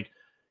out, like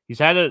he's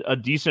had a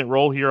decent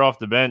role here off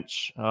the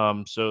bench.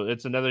 So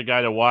it's another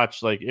guy to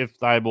watch. Like if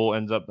Thibault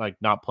ends up like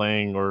not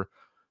playing or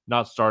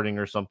not starting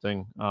or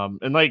something.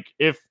 And like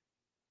if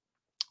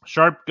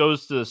Sharpe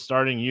goes to the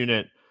starting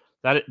unit,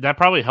 that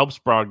probably helps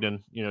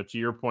Brogdon, to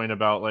your point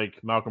about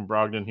like Malcolm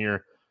Brogdon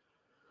here.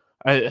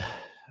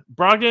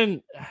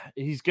 Brogdon,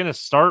 he's going to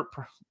start,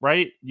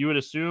 right? You would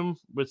assume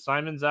with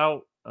Simons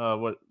out,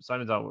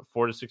 Simon's out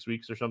 4 to 6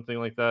 weeks or something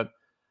like that.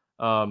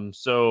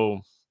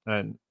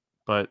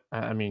 But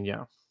I mean,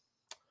 yeah.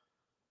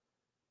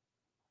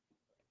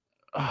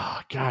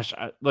 Oh, gosh,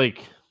 I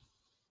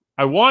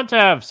want to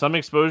have some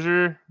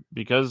exposure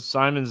because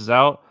Simons is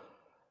out,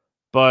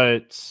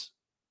 but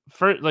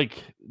for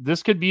like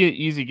this could be an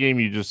easy game.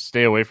 You just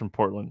stay away from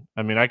Portland.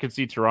 I mean, I could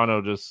see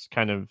Toronto just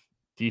kind of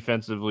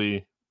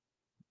defensively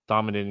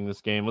dominating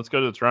this game. Let's go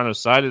to the Toronto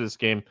side of this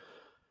game.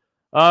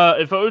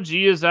 If OG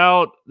is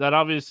out, that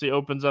obviously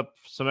opens up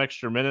some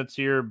extra minutes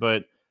here,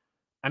 but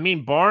I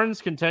mean,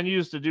 Barnes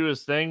continues to do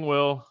his thing.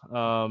 Will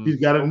he's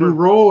got a new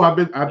role? I've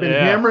been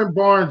hammering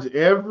Barnes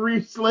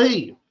every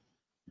slate.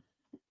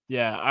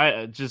 Yeah,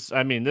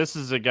 I mean, this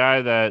is a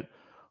guy that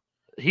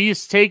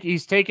he's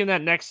taken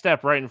that next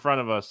step right in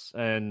front of us,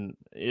 and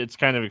it's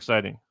kind of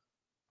exciting.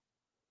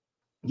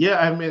 Yeah,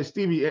 I mean,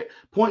 Stevie,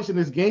 points in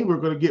this game, we're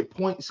going to get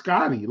point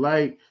Scotty.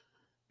 Like,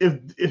 if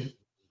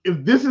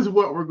this is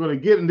what we're going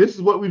to get, and this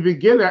is what we've been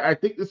getting, I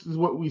think this is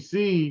what we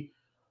see.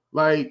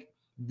 Like,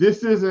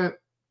 this isn't.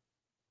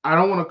 I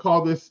don't want to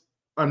call this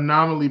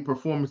anomaly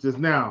performances.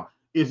 Now,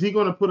 is he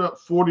going to put up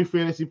 40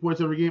 fantasy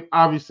points every game?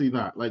 Obviously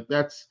not. Like,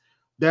 that's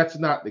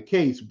not the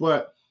case.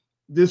 But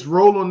this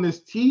role on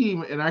this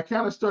team, and I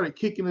kind of started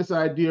kicking this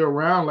idea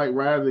around like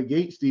right out of the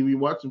gate, Steve. You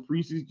watch some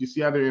preseason, you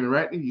see how they're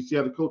interacting, you see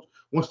how the coach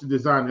wants to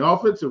design the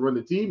offense and run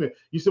the team. And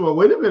you say, well,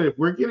 wait a minute, if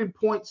we're getting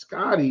point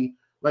Scotty,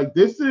 like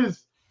this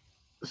is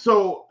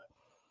so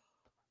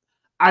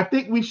I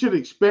think we should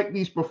expect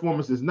these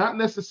performances, not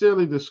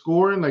necessarily the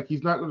scoring, like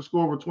he's not going to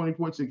score over 20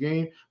 points a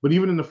game, but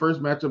even in the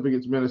first matchup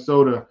against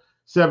Minnesota,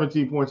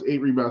 17 points,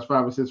 8 rebounds,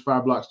 5 assists,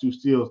 5 blocks, 2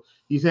 steals.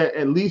 He's had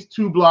at least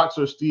 2 blocks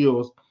or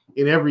steals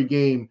in every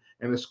game,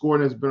 and the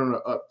scoring has been on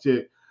an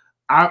uptick.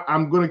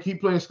 I'm going to keep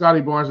playing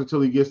Scotty Barnes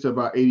until he gets to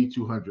about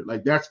 8,200.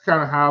 Like that's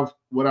kind of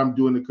what I'm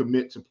doing to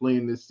commit to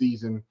playing this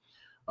season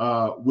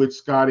with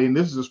Scotty. And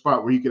this is a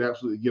spot where he could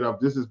absolutely get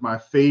up. This is my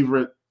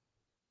favorite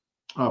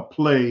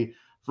play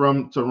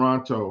from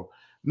Toronto.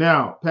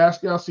 Now,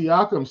 Pascal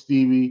Siakam,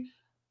 Stevie,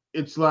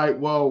 it's like,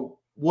 well,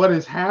 what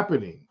is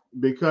happening?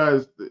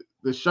 Because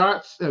the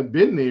shots have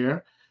been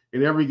there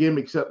in every game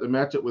except the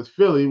matchup with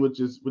Philly, which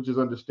is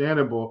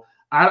understandable.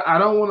 I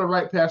don't want to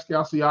write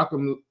Pascal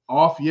Siakam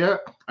off yet.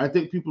 I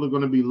think people are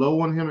going to be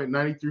low on him at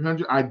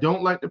 9,300. I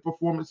don't like the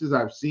performances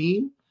I've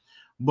seen,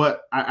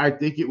 but I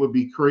think it would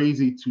be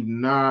crazy to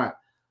not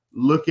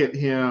look at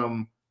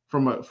him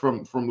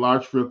from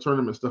large field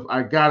tournament stuff.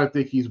 I gotta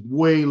think he's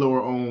way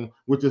lower on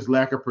with this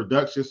lack of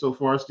production so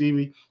far,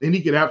 Stevie, and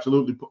he could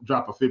absolutely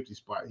drop a 50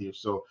 spot here.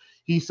 So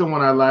he's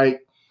someone I like.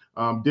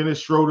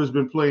 Dennis Schroeder's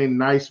been playing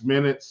nice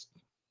minutes,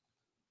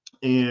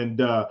 and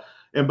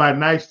by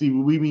nice, Stevie,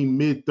 we mean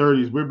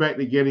mid-30s. We're back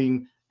to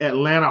getting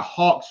Atlanta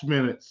Hawks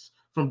minutes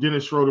from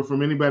Dennis Schroeder,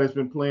 from anybody that's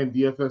been playing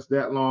DFS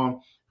that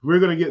long. We're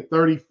gonna get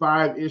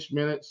 35-ish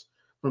minutes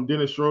from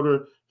Dennis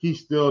Schroeder.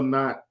 He's still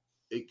not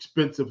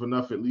expensive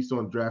enough, at least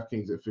on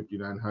DraftKings at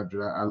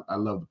 5,900. I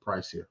love the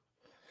price here.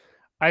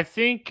 I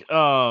think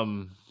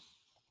for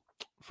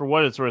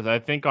what it's worth, I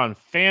think on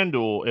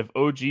FanDuel, if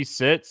OG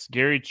sits,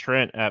 Gary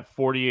Trent at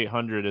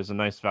 4,800 is a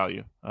nice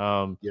value.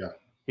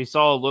 He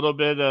saw a little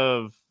bit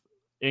of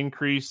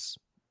increase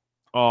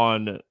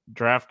on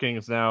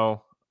DraftKings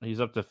now. He's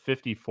up to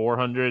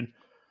 5,400.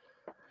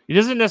 He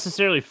doesn't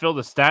necessarily fill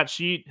the stat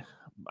sheet.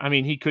 I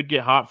mean, he could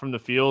get hot from the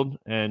field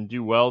and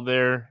do well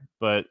there,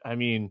 but I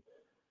mean,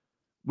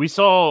 we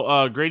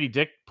saw Grady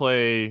Dick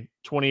play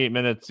 28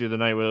 minutes the other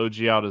night with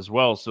OG out as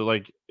well. So,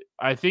 like,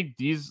 I think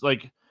these,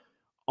 like,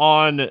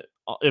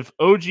 if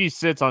OG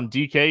sits on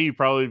DK, you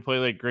probably play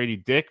like Grady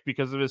Dick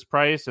because of his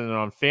price. And then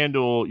on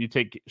FanDuel, you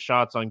take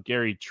shots on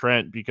Gary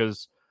Trent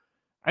because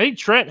I think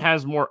Trent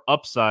has more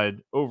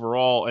upside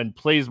overall and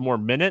plays more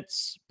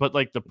minutes. But,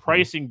 like, the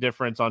pricing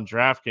difference on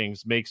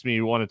DraftKings makes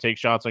me want to take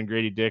shots on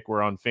Grady Dick,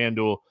 where on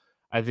FanDuel,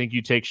 I think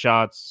you take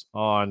shots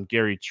on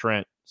Gary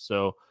Trent.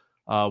 So,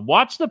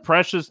 watch the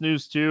Precious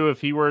news too.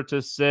 If he were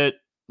to sit,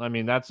 I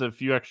mean, that's a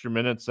few extra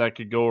minutes that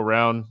could go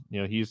around.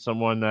 You know, he's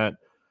someone that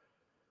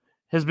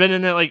has been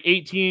in that like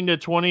 18 to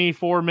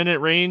 24 minute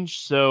range.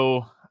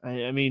 So,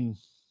 I mean,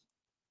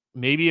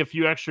 maybe a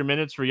few extra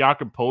minutes for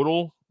Jakob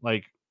Poeltl.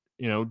 Like,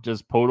 you know,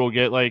 does Poeltl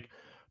get like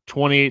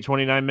 28,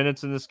 29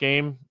 minutes in this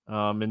game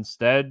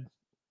instead?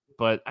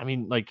 But I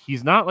mean, like,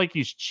 he's not like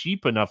he's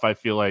cheap enough, I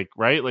feel like,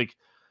 right? Like,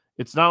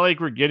 it's not like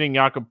we're getting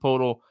Jakob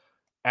Poeltl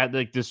at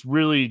like this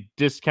really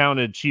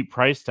discounted cheap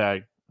price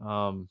tag.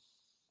 I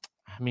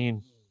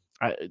mean,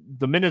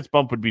 the minutes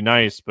bump would be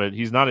nice, but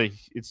it's not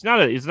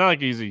like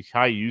he's a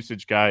high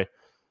usage guy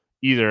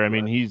either. I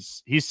mean,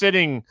 he's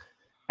sitting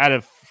at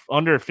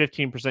under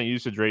 15%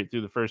 usage rate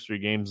through the first 3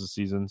 games this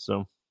season.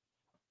 So,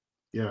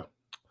 yeah.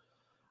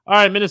 All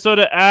right,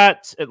 Minnesota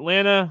at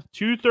Atlanta,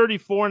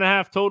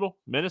 234.5 total.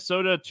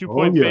 Minnesota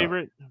 2-point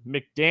favorite.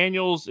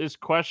 McDaniels is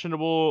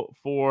questionable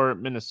for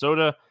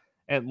Minnesota.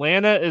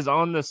 Atlanta is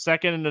on the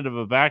second end of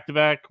a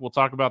back-to-back. We'll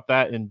talk about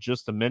that in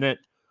just a minute.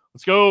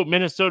 Let's go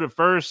Minnesota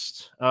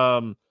first.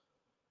 I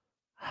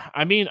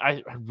mean,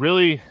 I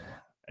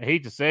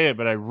hate to say it,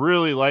 but I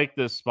really like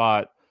this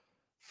spot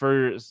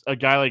for a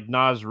guy like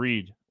Naz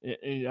Reid.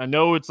 I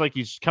know it's like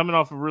he's coming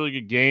off a really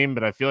good game,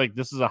 but I feel like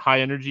this is a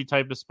high-energy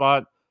type of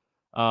spot.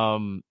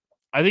 I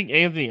think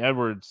Anthony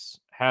Edwards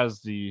has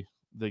the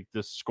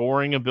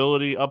scoring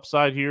ability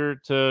upside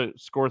here to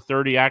score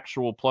 30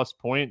 actual plus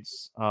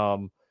points.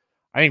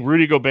 I think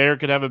Rudy Gobert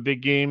could have a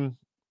big game.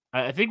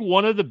 I think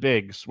one of the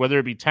bigs, whether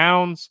it be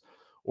Towns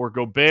or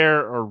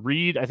Gobert or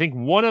Reed, I think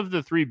one of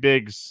the 3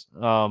 bigs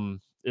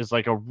is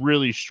like a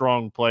really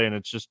strong play, and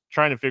it's just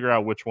trying to figure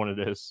out which one it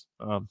is.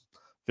 I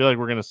feel like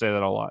we're going to say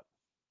that a lot.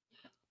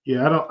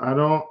 Yeah, I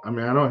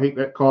don't hate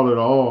that call at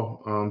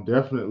all.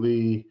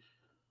 Definitely,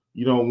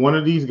 you know, one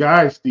of these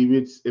guys, Steve.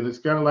 It's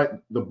kind of like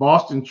the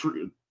Boston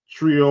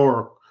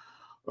trio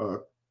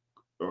or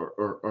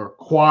or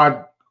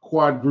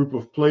quad group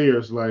of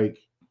players. Like,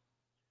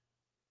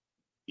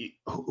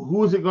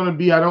 who is it going to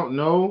be? I don't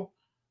know.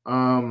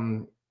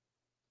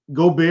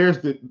 Gobert's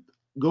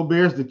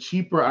the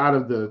cheaper out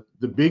of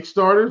the big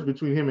starters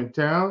between him and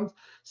Towns.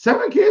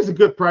 $7K is a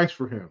good price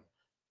for him,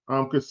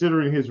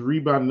 considering his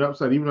rebound and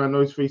upside. Even though I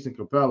know he's facing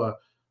Capella,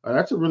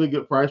 that's a really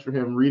good price for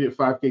him. Reed at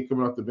 $5K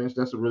coming off the bench.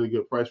 That's a really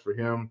good price for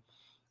him.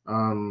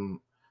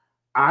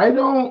 I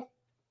don't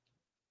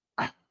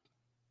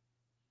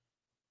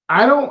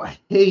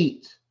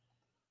hate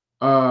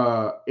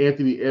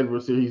Anthony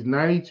Edwards here. He's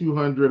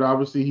 9,200.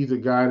 Obviously, he's a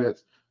guy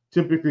that's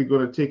typically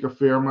going to take a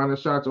fair amount of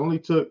shots. Only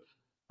took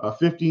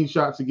 15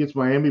 shots against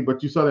Miami,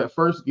 but you saw that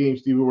first game,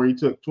 Stevie, where he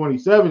took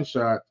 27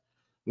 shots.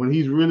 When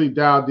he's really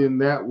dialed in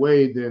that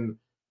way, then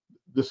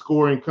the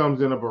scoring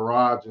comes in a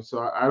barrage. And so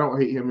I don't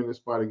hate him in this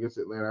spot against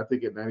Atlanta. I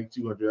think at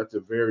 9,200, that's a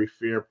very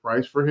fair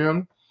price for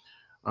him.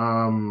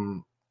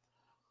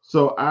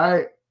 So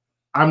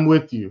I'm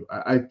with you.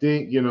 I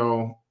think,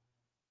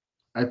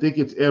 I think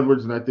it's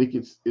Edwards, and I think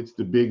it's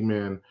the big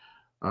man.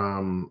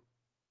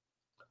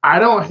 I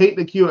don't hate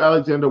Nickeil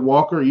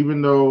Alexander-Walker,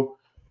 even though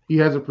he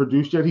hasn't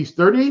produced yet. He's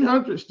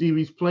 3,800, Steve.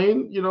 He's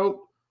playing,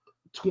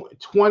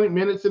 20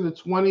 minutes in the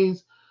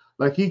 20s.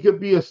 Like, he could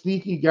be a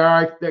sneaky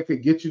guy that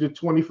could get you to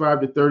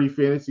 25 to 30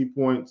 fantasy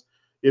points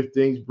if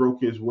things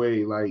broke his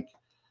way, like,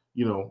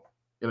 in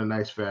a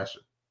nice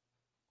fashion.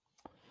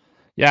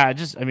 Yeah,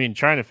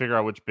 trying to figure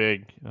out which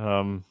big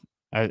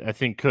I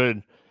think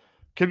could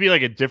be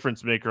like a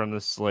difference maker on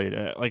this slate.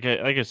 Like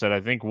I said,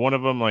 I think one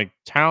of them, like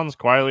Towns,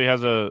 quietly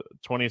has a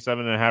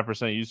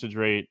 27.5% usage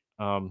rate.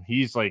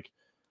 He's like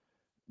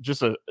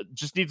just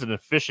needs an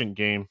efficient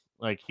game.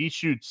 Like he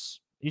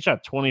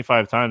shot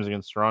 25 times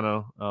against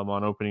Toronto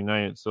on opening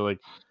night. So like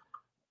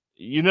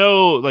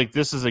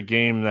this is a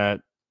game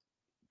that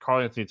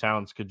Karl-Anthony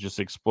Towns could just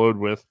explode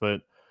with.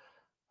 But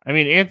I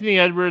mean, Anthony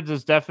Edwards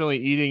is definitely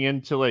eating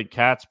into like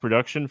Cat's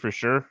production for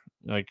sure.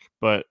 Like,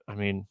 but I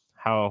mean,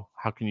 how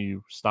can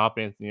you stop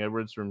Anthony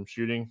Edwards from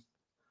shooting?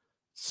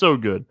 So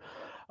good.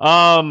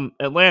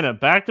 Atlanta,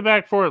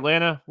 back-to-back for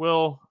Atlanta.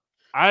 Will,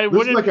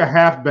 this is like a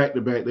half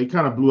back-to-back. They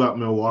kind of blew out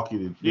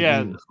Milwaukee. They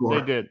did.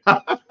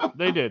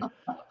 They did.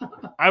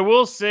 I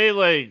will say,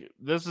 like,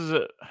 this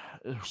is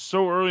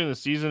so early in the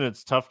season,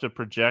 it's tough to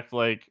project,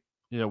 like,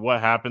 what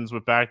happens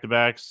with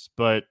back-to-backs.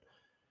 But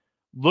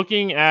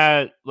looking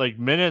at, like,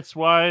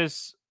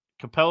 minutes-wise,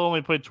 Capella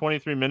only played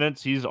 23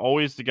 minutes. He's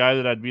always the guy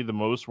that I'd be the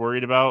most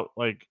worried about,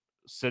 like,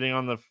 sitting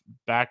on the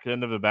back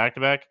end of a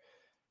back-to-back.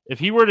 If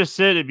he were to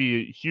sit, it'd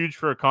be huge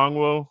for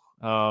Okongwu.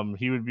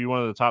 He would be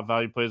one of the top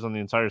value plays on the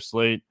entire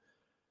slate.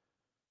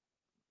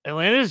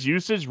 Atlanta's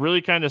usage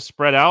really kind of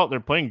spread out. They're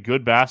playing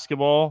good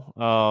basketball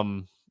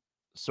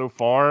so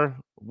far.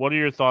 What are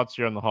your thoughts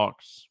here on the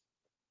Hawks?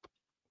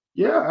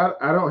 Yeah,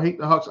 I don't hate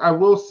the Hawks. I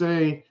will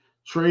say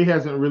Trey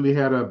hasn't really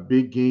had a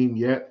big game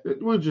yet.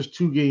 We're just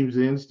 2 games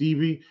in,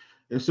 Stevie.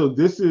 And so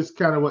this is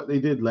kind of what they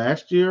did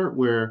last year,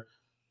 where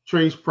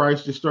Trey's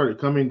price just started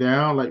coming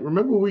down. Like,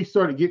 remember we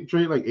started getting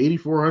Trey like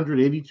 8,400,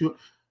 82,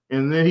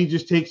 and then he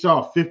just takes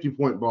off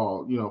 50-point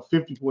ball,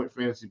 50-point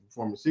fantasy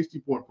performance,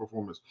 60-point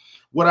performance.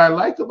 What I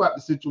like about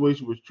the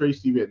situation with Trey,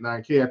 Stevie, at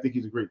 9K, I think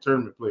he's a great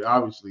tournament play,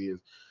 obviously, is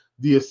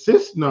the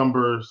assist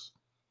numbers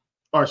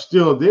are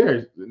still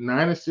there.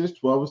 9 assists,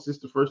 12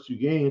 assists the first 2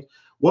 games.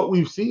 What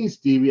we've seen,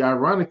 Stevie,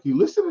 ironically,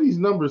 listen to these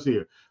numbers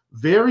here.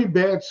 Very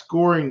bad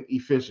scoring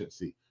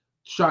efficiency.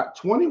 Shot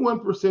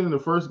 21% in the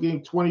first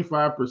game,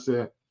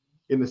 25%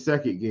 in the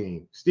second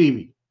game.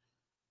 Stevie,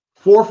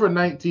 4 for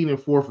 19 and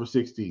 4 for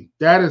 16.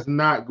 That is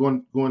not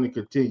going to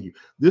continue.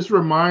 This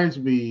reminds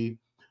me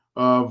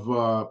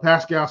of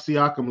Pascal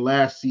Siakam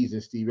last season,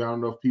 Stevie. I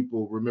don't know if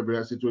people remember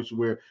that situation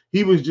where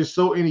he was just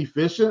so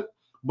inefficient,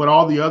 but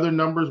all the other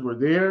numbers were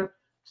there.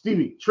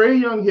 Stevie,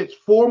 Trae Young hits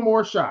 4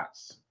 more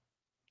shots.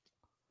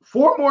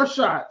 4 more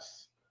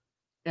shots,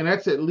 and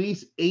that's at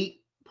least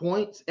 8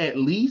 points, at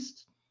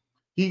least.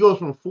 He goes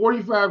from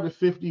 45 to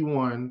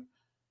 51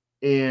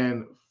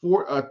 and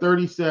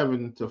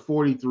 37 to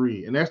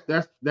 43, and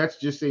that's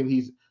just saying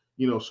he's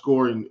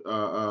scoring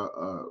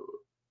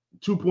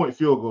 2-point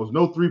field goals,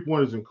 no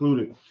 3-pointers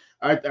included.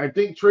 I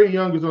think Trae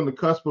Young is on the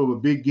cusp of a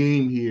big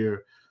game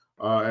here,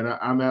 and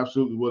I'm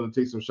absolutely willing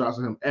to take some shots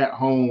on him at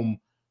home,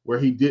 where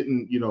he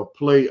didn't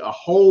play a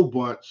whole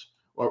bunch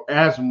or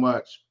as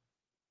much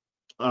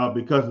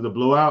because of the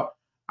blowout.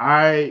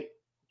 Trae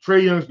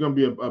Young's going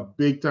to be a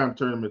big time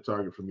tournament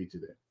target for me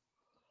today.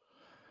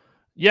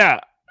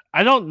 Yeah,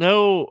 I don't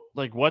know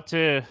like what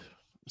to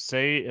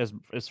say as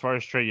far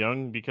as Trae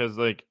Young, because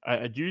like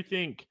I do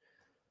think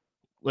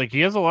like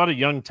he has a lot of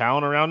young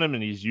talent around him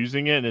and he's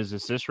using it, and his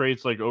assist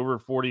rate's like over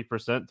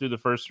 40% through the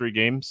first 3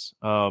 games.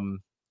 And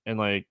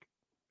like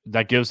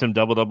that gives him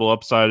double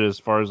upside as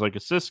far as like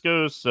assists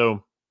goes.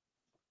 So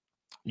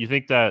you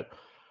think that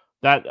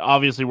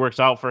obviously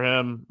works out for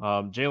him.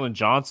 Jalen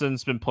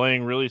Johnson's been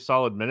playing really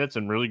solid minutes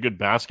and really good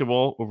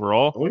basketball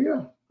overall.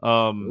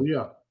 Oh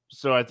yeah.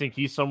 So I think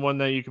he's someone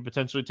that you could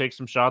potentially take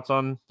some shots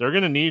on. They're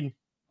going to need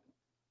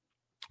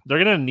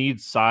they're going to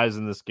need size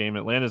in this game.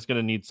 Atlanta's going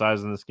to need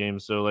size in this game.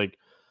 So, like,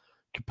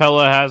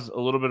 Capella has a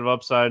little bit of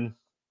upside.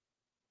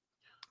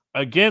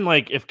 Again,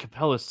 like, if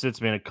Capella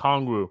sits, man, a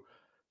Kongwu,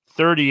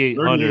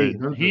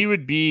 3,800, he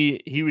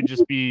would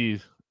just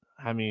be,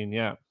 I mean,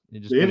 yeah.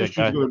 The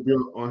industry is going to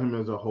build on him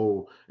as a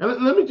whole.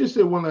 And let me just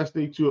say one last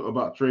thing, too,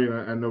 about Trey.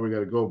 And I know we got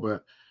to go,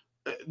 but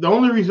the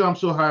only reason I'm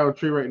so high on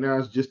Trey right now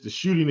is just the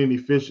shooting and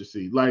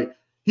efficiency. Like,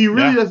 he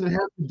really doesn't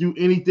have to do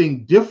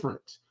anything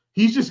different.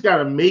 He's just got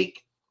to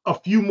make a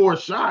few more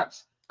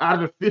shots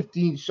out of the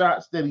 15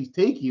 shots that he's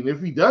taking.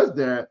 If he does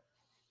that,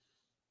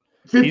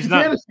 50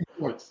 fantasy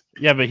points.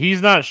 Yeah, but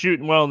he's not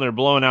shooting well, and they're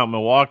blowing out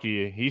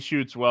Milwaukee. He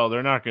shoots well.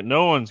 They're not going.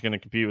 No one's going to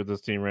compete with this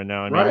team right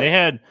now. I mean, they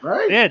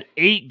had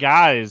 8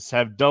 guys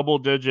have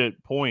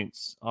double-digit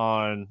points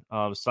on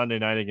Sunday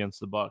night against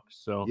the Bucks.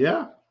 So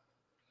yeah.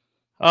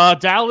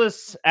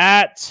 Dallas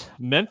at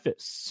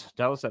Memphis.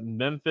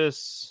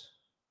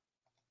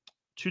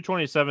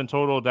 227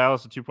 total.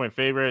 Dallas a 2-point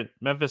favorite.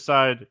 Memphis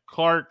side: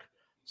 Clark,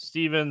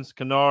 Stevens,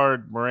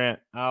 Kennard, Morant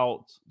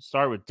out.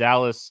 Start with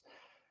Dallas.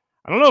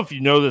 I don't know if you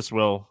know this,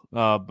 Will,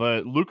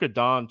 but Luka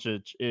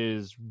Doncic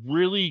is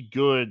really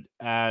good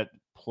at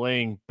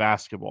playing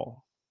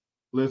basketball.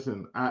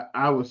 Listen,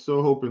 I was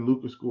so hoping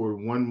Luka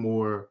scored one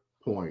more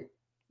point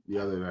the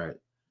other night.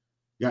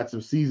 Got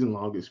some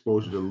season-long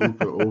exposure to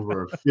Luka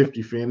over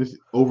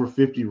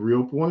 50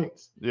 real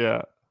points.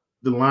 Yeah.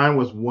 The line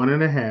was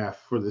 1.5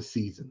 for the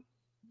season.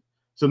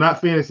 So not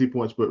fantasy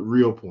points, but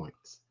real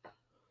points.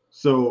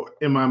 So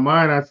in my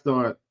mind, I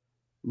thought,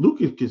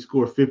 Luka could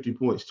score 50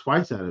 points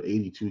twice out of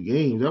 82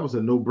 games. That was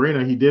a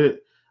no-brainer. He did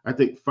it, I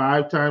think,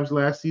 5 times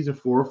last season,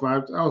 4 or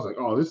 5. I was like,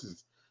 oh, this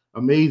is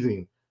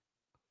amazing.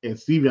 And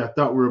Stevie, I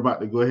thought we were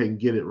about to go ahead and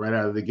get it right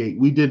out of the gate.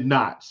 We did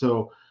not.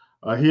 So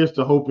here's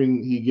to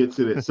hoping he gets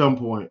it at some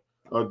point,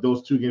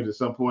 those 2 games at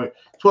some point.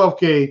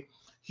 12K,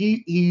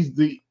 he's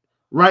the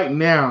 – right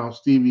now,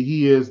 Stevie,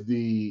 he is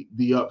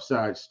the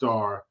upside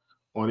star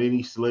on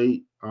any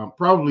slate.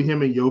 Probably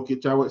him and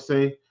Jokic, I would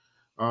say.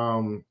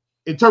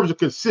 In terms of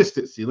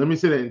consistency, let me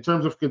say that in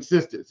terms of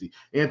consistency,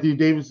 Anthony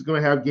Davis is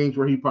going to have games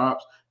where he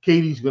pops.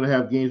 Katie's going to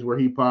have games where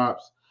he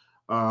pops.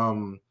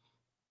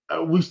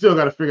 We still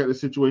got to figure out the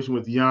situation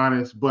with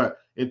Giannis, but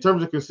in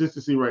terms of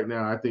consistency right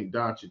now, I think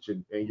Doncic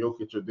and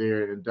Jokic are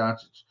there, and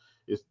Doncic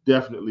is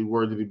definitely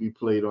worthy to be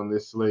played on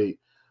this slate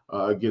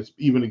against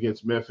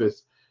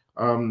Memphis.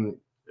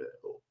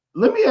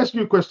 Let me ask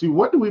you a question.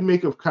 What do we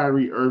make of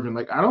Kyrie Irving?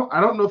 Like, I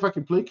don't know if I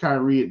can play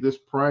Kyrie at this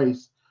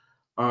price.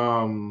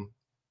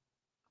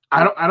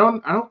 I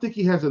don't think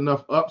he has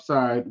enough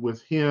upside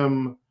with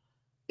him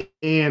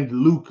and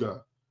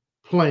Luka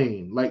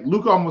playing. Like,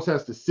 Luka almost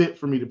has to sit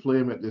for me to play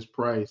him at this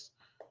price.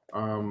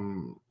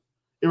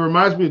 It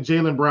reminds me of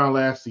Jaylen Brown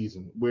last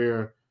season,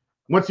 where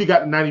once he got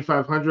to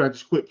 9,500, I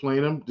just quit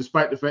playing him,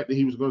 despite the fact that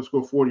he was going to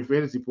score 40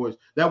 fantasy points.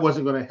 That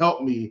wasn't going to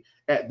help me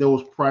at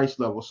those price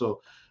levels.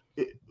 So,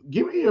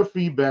 give me your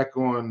feedback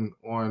on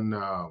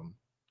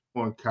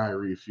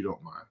Kyrie, if you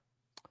don't mind.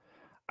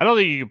 I don't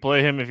think you can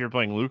play him if you're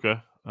playing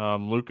Luka.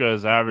 Luka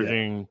is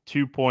averaging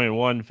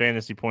 2.1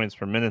 fantasy points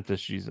per minute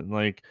this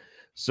season.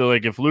 So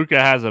if Luka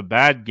has a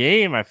bad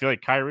game, I feel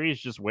like Kyrie is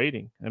just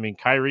waiting. I mean,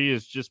 Kyrie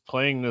is just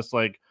playing this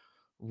like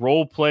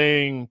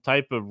role-playing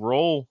type of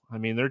role. I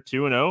mean, they're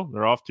 2-0.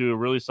 They're off to a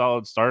really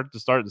solid start to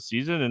start the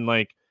season, and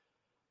like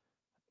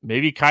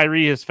maybe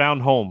Kyrie has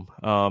found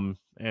home.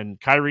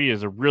 And Kyrie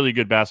is a really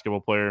good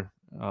basketball player.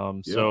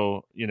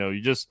 So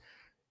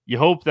you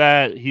hope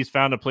that he's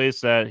found a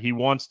place that he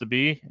wants to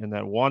be and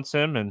that wants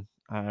him. And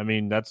I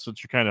mean, that's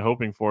what you're kind of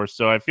hoping for.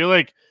 So I feel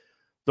like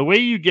the way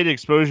you get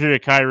exposure to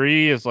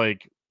Kyrie is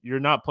like you're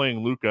not playing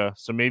Luka.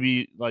 So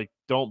maybe like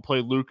don't play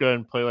Luka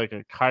and play like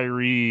a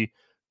Kyrie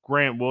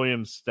Grant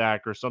Williams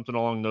stack or something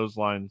along those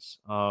lines.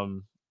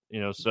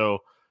 So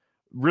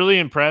really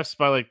impressed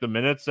by like the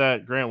minutes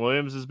that Grant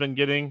Williams has been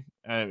getting.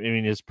 I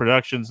mean, his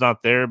production's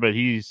not there, but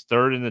he's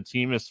third in the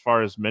team as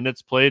far as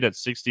minutes played at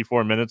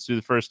 64 minutes through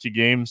the first 2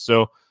 games.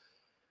 So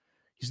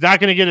he's not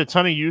going to get a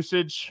ton of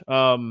usage.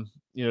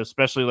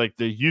 Especially like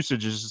the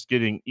usage is just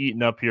getting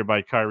eaten up here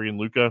by Kyrie and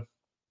Luka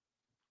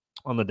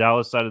on the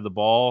Dallas side of the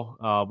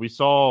ball. We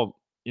saw,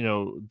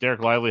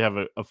 Derek Lively have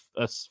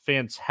a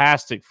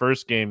fantastic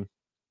first game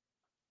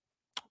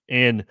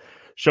and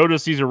showed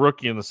us he's a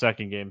rookie in the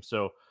second game.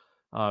 So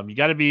you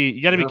got to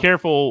be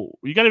careful.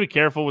 You got to be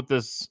careful with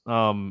this,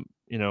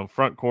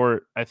 front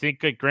court. I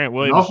think like Grant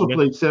Williams also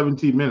played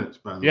 17 minutes,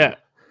 by the way.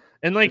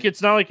 And like,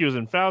 it's not like he was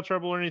in foul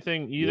trouble or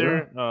anything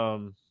either. Yeah.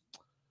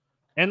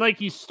 And like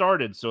he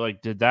started, so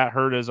like, did that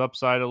hurt his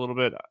upside a little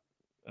bit?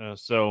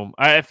 So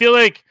I feel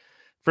like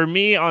for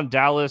me on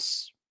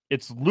Dallas,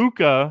 it's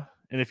Luka,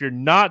 and if you're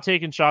not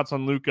taking shots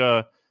on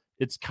Luka,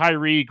 it's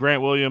Kyrie,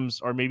 Grant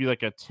Williams, or maybe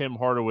like a Tim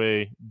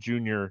Hardaway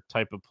Jr.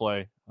 type of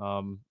play.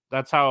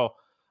 That's how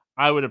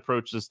I would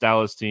approach this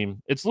Dallas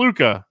team. It's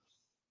Luka,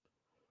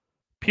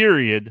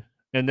 period.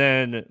 And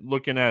then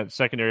looking at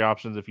secondary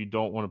options if you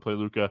don't want to play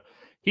Luka.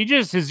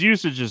 His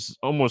usage is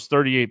almost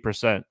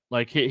 38%.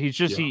 Like he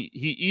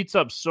eats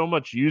up so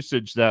much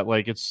usage that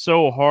like it's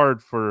so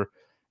hard for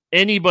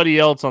anybody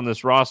else on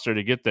this roster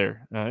to get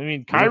there. I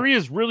mean, Kyrie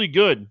is really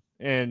good,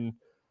 and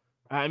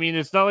I mean,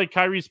 it's not like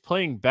Kyrie's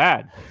playing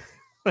bad.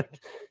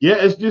 Yeah,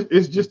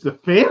 it's just a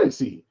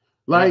fantasy.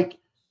 Like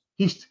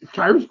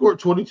Kyrie scored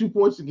 22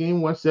 points a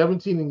game,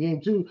 117 in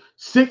game 2,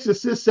 6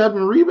 assists,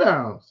 7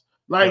 rebounds.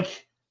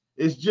 Like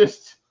it's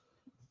just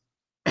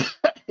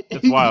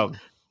it's wild.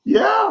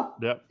 Yeah.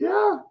 Yep.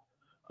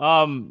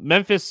 Yeah.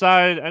 Memphis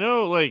side, I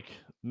know like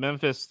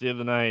Memphis the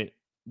other night,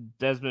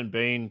 Desmond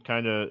Bane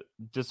kind of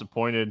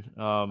disappointed.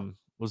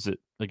 Was it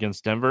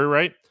against Denver,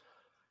 right?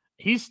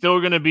 He's still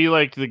going to be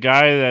like the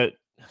guy that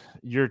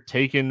you're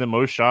taking the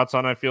most shots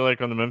on, I feel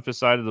like, on the Memphis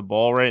side of the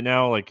ball right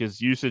now. Like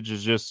his usage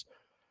is just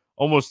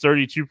almost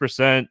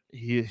 32%.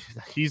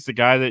 He's the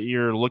guy that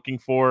you're looking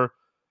for.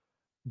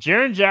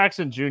 Jaren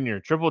Jackson Jr.,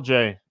 Triple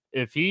J,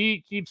 if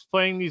he keeps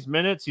playing these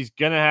minutes, he's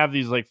going to have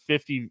these like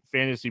 50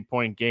 fantasy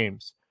point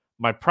games.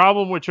 My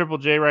problem with Triple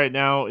J right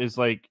now is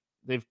like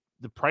the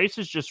price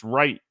is just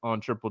right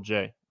on Triple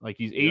J. Like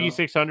he's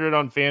 8,600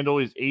 on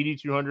FanDuel, he's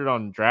 8,200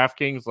 on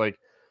DraftKings. Like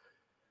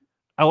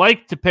I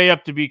like to pay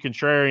up to be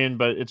contrarian,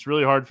 but it's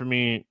really hard for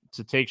me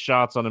to take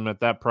shots on him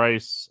at that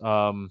price.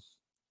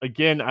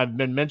 Again, I've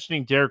been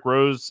mentioning Derrick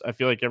Rose. I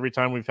feel like every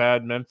time we've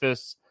had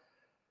Memphis,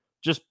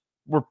 just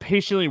we're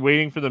patiently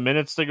waiting for the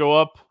minutes to go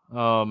up.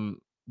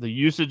 The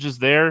usage is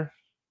there.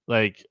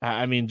 Like,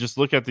 I mean, just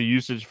look at the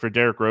usage for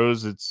Derrick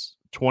Rose. It's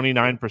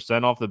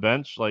 29% off the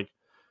bench. Like,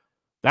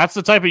 that's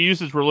the type of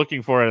usage we're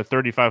looking for at a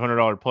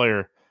 $3,500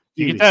 player.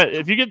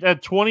 If you get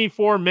that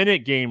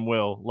 24-minute game,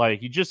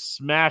 like he just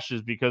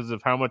smashes because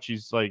of how much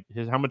he's like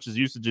how much his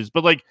usage is.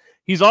 But like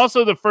he's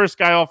also the first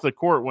guy off the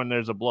court when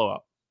there's a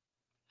blowout.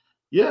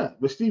 Yeah,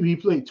 but Steve, he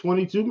played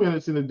 22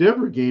 minutes in the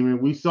Denver game,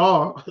 and we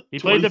saw he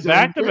played the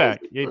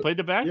back-to-back. Yeah, he played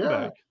the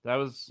back-to-back. That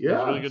was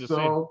really good to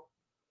see.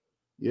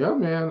 Yeah,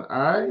 man,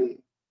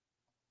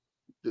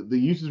 the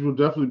usage will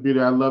definitely be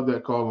there. I love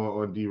that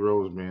call on D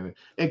Rose, man,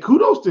 and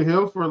kudos to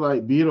him for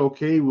like being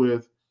okay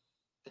with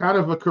kind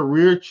of a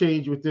career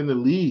change within the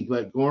league,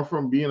 like going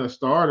from being a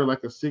starter,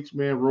 like a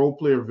 6-man role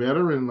player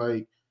veteran,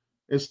 like,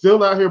 and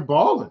still out here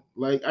balling.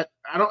 Like I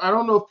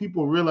don't know if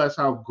people realize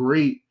how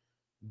great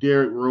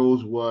Derrick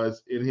Rose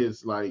was in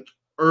his like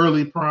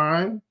early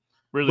prime.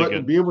 Really but good.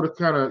 To be able to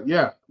kind of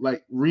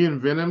like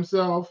reinvent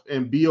himself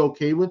and be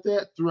okay with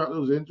that throughout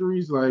those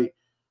injuries, like,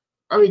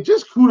 I mean,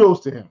 just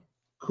kudos to him.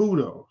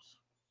 Kudos.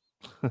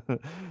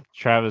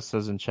 Travis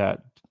says in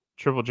chat,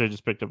 Triple J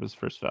just picked up his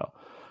first foul.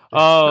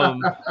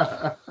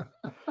 I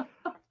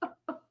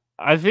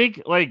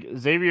think like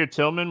Xavier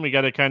Tillman, we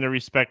got to kind of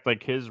respect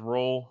like his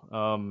role.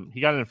 He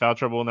got in foul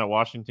trouble in that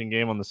Washington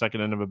game on the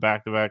second end of a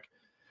back-to-back.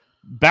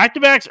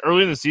 Back-to-backs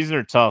early in the season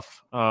are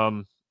tough. I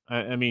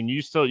mean,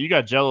 you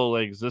got jello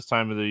legs this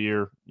time of the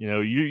year. You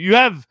know, you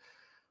have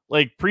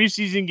like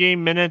preseason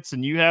game minutes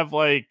and you have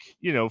like,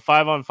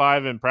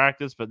 5-on-5 in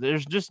practice, but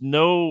there's just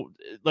no,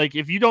 like,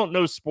 if you don't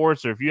know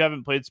sports or if you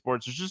haven't played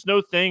sports, there's just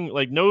nothing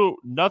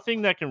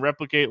that can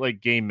replicate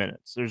like game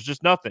minutes. There's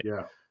just nothing.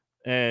 Yeah.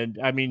 And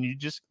I mean, you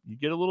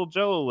get a little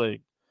jello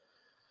leg.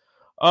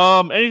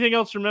 Anything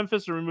else from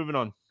Memphis, or are we moving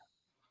on?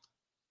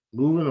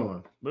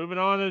 Moving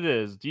on it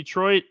is.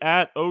 Detroit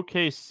at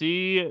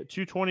OKC,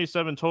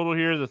 227 total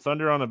here. The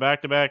Thunder on the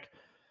back-to-back.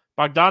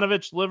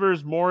 Bogdanovich,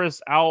 Livers,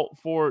 Morris out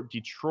for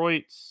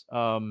Detroit.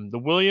 The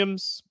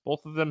Williams,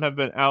 both of them have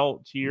been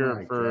out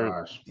here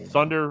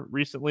Thunder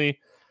recently.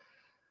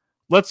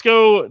 Let's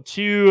go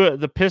to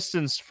the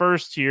Pistons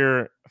first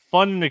here.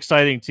 Fun and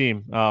exciting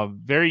team.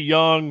 Very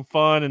young,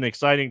 fun, and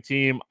exciting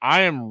team.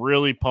 I am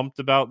really pumped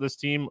about this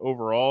team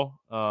overall.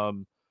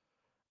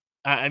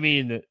 I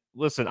mean,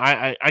 listen,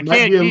 I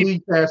can't be a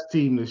league pass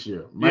team this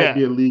year. Might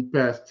be a league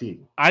pass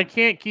team. I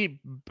can't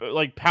keep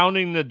like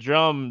pounding the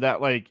drum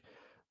that like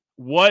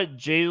what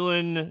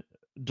Jalen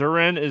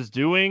Duren is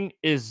doing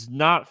is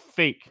not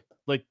fake.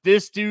 Like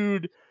this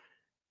dude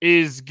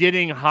is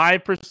getting high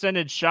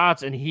percentage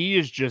shots and he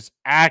is just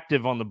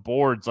active on the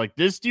boards. Like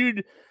this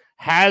dude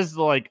has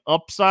the like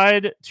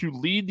upside to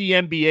lead the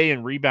NBA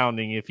in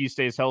rebounding if he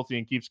stays healthy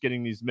and keeps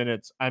getting these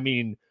minutes. I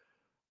mean,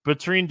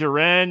 between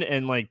Duren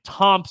and like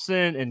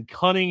Thompson and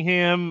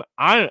Cunningham,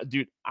 I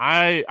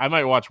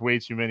might watch way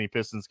too many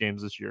Pistons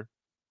games this year.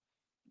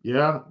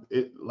 Yeah,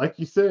 like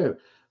you said.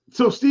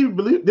 So, Steve,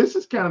 believe this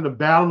is kind of the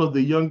battle of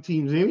the young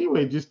teams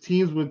anyway, just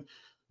teams with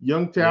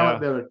young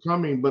talent that are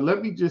coming. But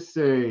let me just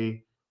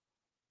say,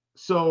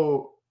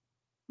 so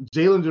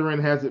Jalen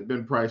Duren hasn't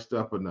been priced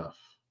up enough.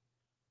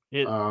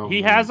 He's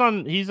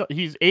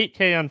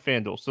 8K on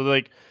FanDuel. So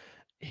like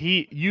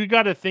you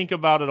got to think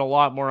about it a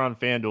lot more on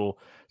FanDuel.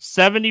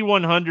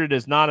 7,100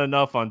 is not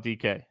enough on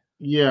DK.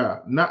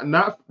 Yeah,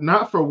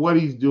 not for what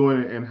he's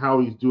doing and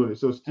how he's doing it.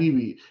 So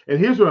Stevie, and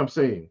here's what I'm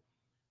saying.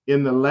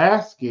 In the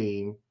last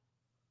game,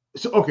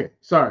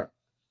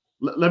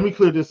 let me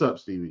clear this up,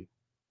 Stevie.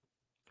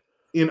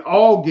 In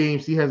all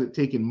games, he hasn't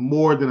taken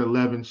more than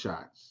 11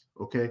 shots.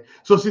 Okay,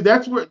 so see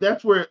that's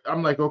where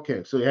I'm like,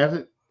 okay,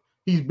 so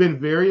he's been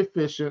very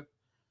efficient.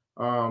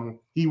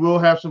 He will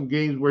have some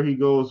games where he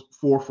goes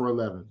 4 for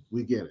 11.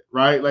 We get it,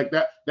 right? Like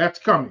that's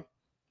coming.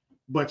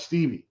 But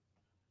Stevie,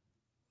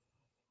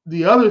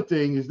 the other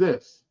thing is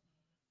this.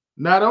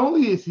 Not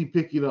only is he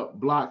picking up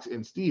blocks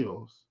and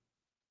steals,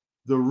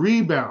 the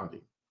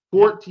rebounding,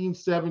 14,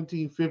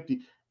 17,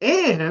 50,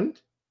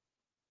 and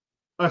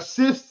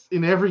assists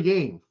in every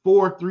game,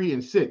 4, 3,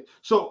 and 6.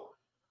 So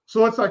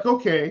it's like,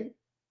 okay,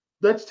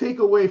 let's take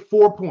away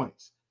 4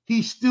 points.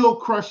 He's still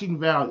crushing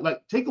value.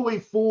 Like, take away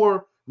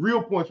 4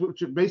 real points,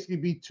 which would basically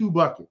be 2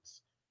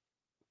 buckets.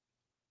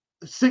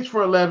 6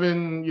 for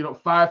 11,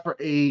 5 for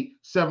 8,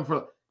 7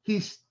 for.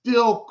 He's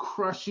still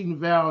crushing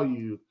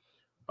value.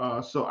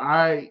 So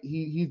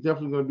he's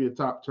definitely going to be a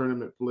top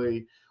tournament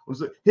play.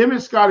 Him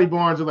and Scotty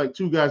Barnes are like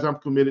 2 guys I'm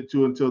committed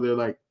to until they're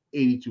like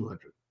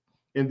 8,200,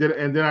 and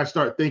then I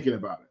start thinking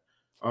about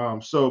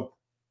it. So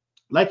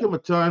like him a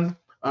ton.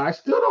 I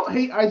still don't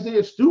hate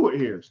Isaiah Stewart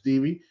here,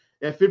 Stevie,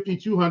 at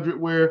 5,200,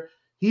 where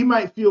he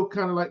might feel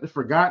kind of like the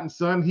forgotten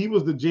son. He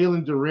was the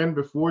Jalen Duren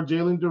before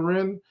Jalen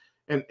Duren,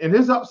 and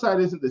his upside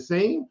isn't the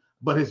same,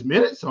 but his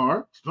minutes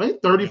are. He's playing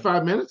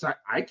 35 minutes.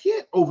 I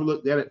can't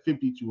overlook that at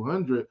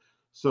 5,200.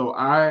 So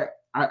I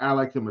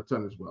like him a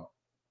ton as well.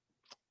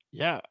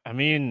 Yeah, I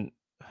mean,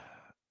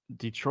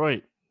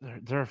 Detroit,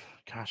 they're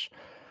gosh.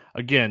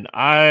 Again,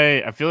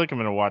 I feel like I'm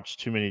going to watch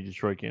too many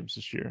Detroit games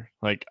this year.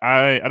 Like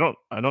I don't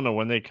know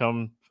when they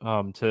come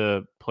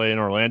to play in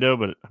Orlando,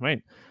 but I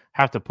might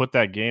have to put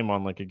that game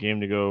on, like a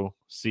game to go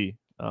see.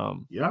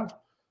 Yeah.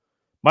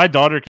 My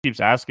daughter keeps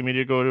asking me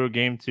to go to a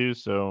game too,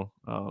 so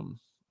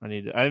I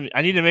need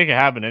to make it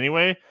happen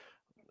anyway.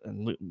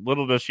 And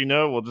little does she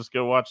know, we'll just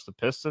go watch the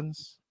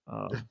Pistons.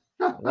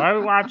 Why are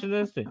we watching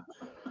this thing?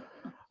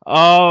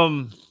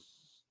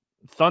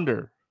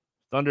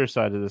 Thunder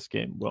side of this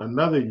game. Well,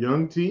 another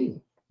young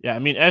team. Yeah, I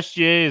mean,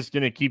 SGA is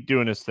going to keep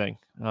doing his thing.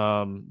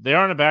 They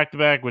aren't a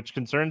back-to-back, which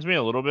concerns me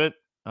a little bit.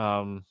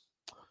 So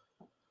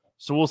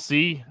we'll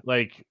see.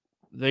 Like,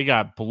 they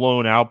got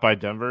blown out by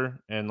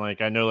Denver, and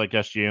like I know, like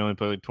SGA only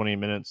played like 20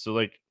 minutes, so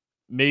like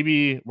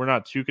maybe we're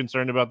not too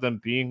concerned about them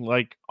being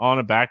like on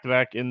a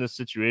back-to-back in this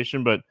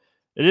situation, but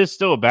it is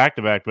still a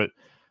back-to-back. But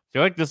I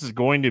feel like this is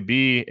going to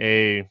be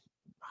a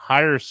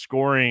higher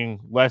scoring,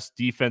 less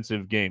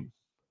defensive game.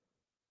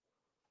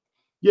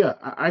 Yeah,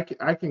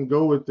 I can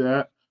go with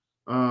that.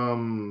 Chet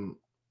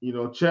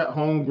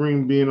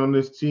Holmgren being on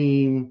this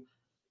team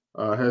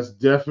has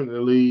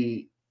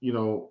definitely,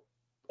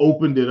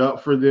 opened it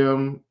up for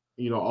them.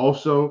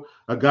 Also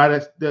a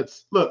guy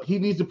that's look, he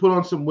needs to put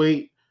on some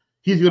weight.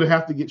 He's going to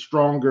have to get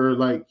stronger.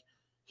 Like,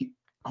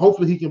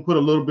 hopefully he can put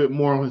a little bit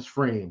more on his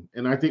frame.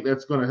 And I think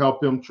that's going to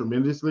help him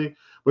tremendously.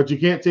 But you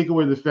can't take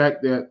away the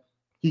fact that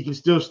he can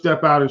still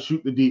step out and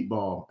shoot the deep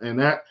ball.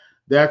 And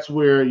that's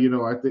where,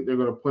 I think they're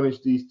going to punish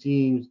these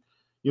teams.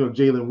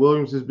 Jalen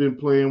Williams has been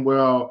playing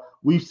well.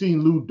 We've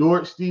seen Lou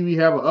Dort, Stevie,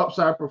 have an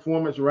upside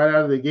performance right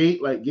out of the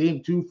gate, like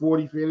game 2,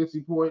 40 fantasy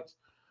points.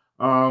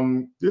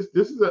 This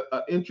is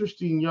an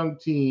interesting young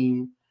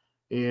team.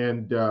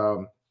 And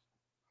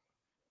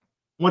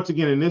once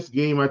again, in this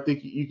game, I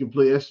think you can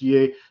play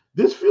SGA.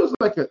 This feels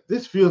like a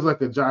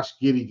Josh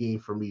Giddey game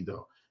for me,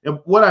 though. And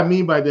what I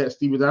mean by that,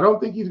 Steve, is I don't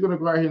think he's going to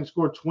go out here and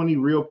score 20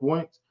 real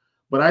points,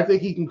 but I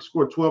think he can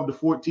score 12 to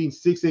 14,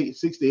 6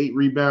 to 8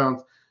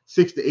 rebounds,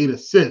 6 to 8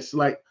 assists.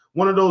 Like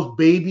one of those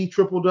baby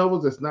triple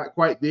doubles that's not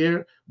quite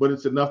there, but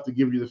it's enough to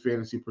give you the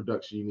fantasy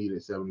production you need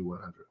at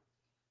 7,100.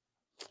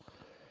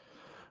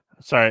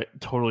 Sorry,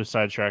 totally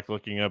sidetracked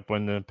looking up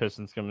when the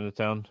Pistons come into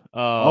town.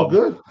 All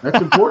good. That's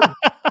important.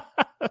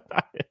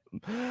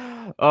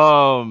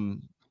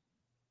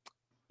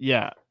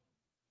 Yeah.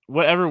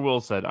 Whatever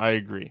Will said, I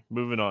agree.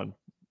 Moving on.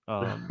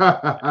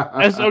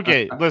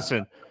 Okay,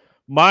 listen.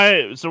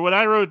 So what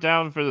I wrote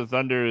down for the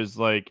Thunder is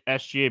like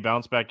SGA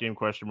bounce back game ?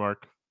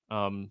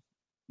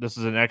 This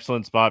is an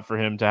excellent spot for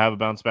him to have a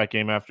bounce back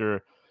game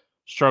after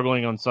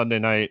struggling on Sunday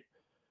night.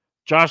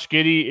 Josh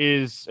Giddey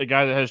is a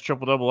guy that has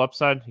triple-double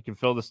upside. He can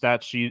fill the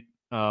stat sheet.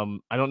 I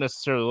don't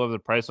necessarily love the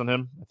price on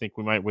him. I think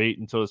we might wait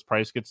until his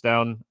price gets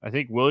down. I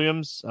think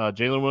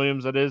Jalen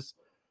Williams, that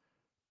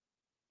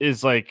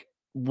is like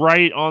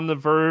right on the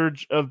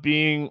verge of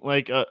being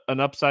like an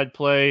upside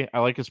play. I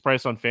like his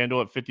price on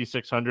FanDuel at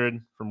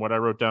 5,600 from what I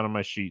wrote down on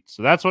my sheet.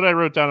 So that's what I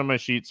wrote down on my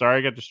sheet. Sorry,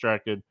 I got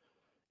distracted.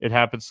 It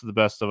happens to the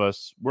best of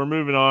us. We're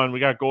moving on. We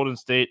got Golden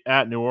State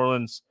at New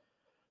Orleans.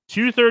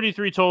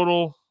 233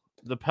 total.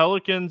 The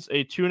Pelicans,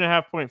 a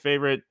 2.5-point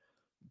favorite.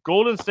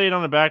 Golden State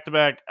on the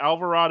back-to-back.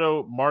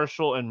 Alvarado,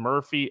 Marshall, and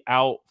Murphy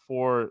out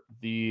for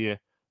the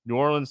New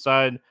Orleans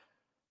side.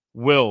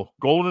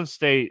 Golden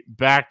State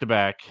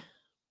back-to-back.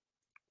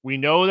 We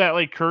know that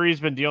like Curry's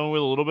been dealing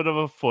with a little bit of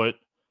a foot.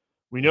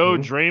 We know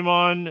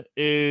Draymond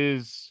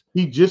is...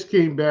 He just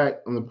came back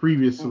on the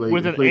previous slate.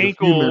 With an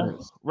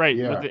ankle, right,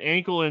 yeah. With the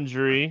ankle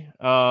injury.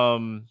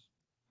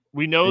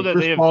 We know that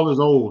Chris Paul is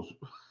old.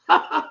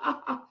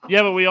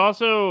 Yeah, but we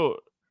also...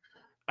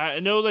 I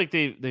know like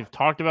they've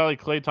talked about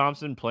like Klay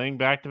Thompson playing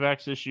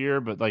back-to-backs this year,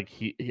 but like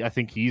I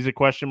think he's a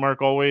question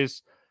mark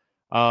always.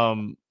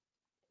 I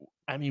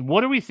mean,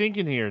 what are we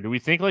thinking here? Do we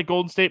think like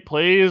Golden State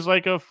plays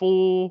like a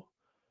full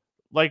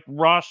like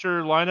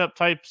roster lineup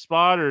type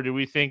spot, or do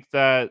we think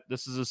that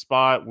this is a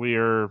spot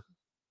where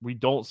we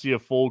don't see a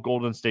full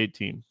Golden State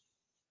team.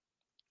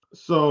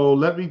 So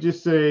let me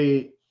just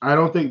say, I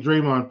don't think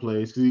Draymond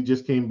plays because he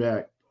just came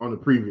back on the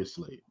previous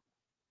slate.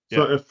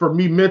 So for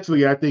me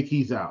mentally, I think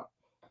he's out.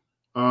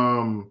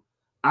 I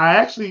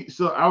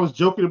was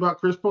joking about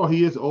Chris Paul.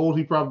 He is old.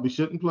 He probably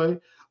shouldn't play.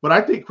 But I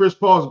think Chris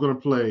Paul is going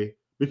to play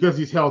because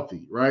he's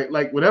healthy, right?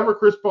 Like whenever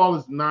Chris Paul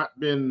has not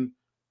been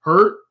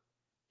hurt,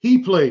 he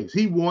plays.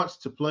 He wants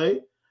to play.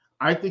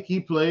 I think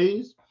he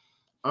plays.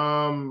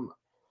 I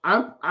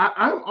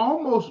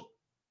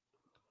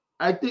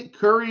think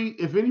Curry,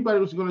 if anybody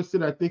was going to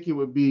sit, I think it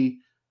would be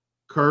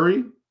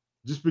Curry,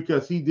 just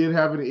because he did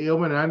have an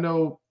ailment. I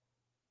know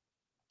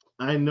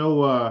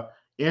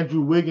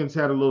Andrew Wiggins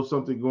had a little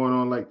something going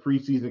on like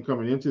preseason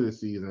coming into the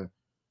season,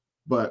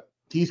 but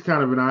he's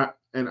kind of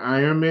an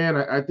Iron Man.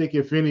 I think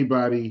if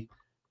anybody,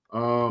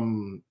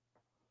 I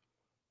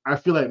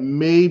feel like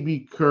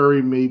maybe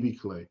Curry, maybe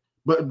Clay,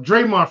 but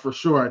Draymond for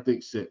sure, I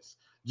think sits,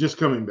 just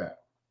coming back.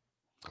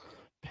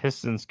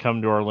 Pistons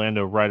come to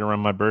Orlando right around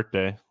my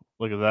birthday.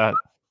 Look at that.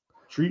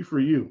 Treat for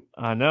you.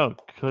 I know.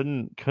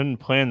 Couldn't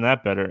plan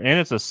that better. And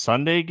it's a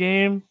Sunday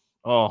game.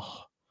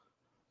 Oh,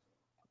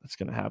 that's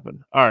gonna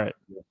happen. All right.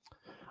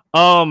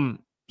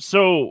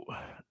 So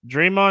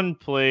Draymond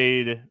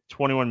played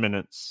 21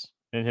 minutes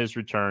in his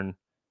return.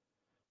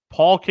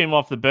 Paul came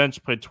off the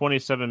bench, played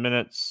 27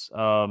 minutes.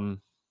 I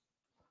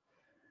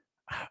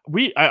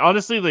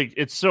honestly, like,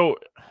 it's so,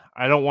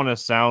 I don't want to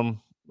sound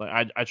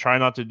like I try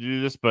not to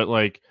do this, but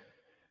like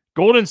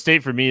Golden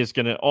State for me is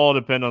going to all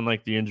depend on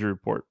like the injury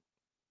report.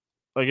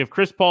 Like if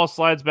Chris Paul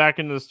slides back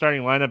into the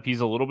starting lineup, he's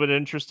a little bit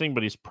interesting,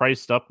 but he's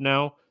priced up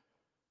now.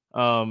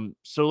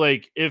 So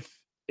like if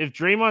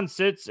Draymond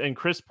sits and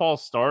Chris Paul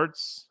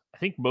starts, I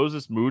think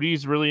Moses Moody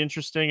is really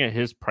interesting at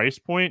his price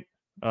point.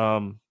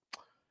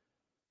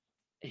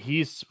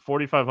 He's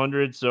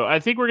 4,500. So I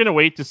think we're going to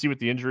wait to see what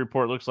the injury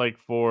report looks like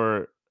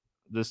for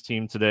this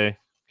team today,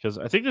 because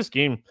I think this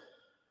game,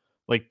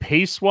 like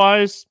pace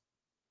wise,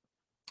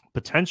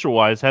 potential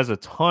wise, has a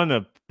ton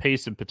of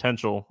pace and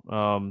potential.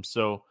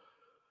 So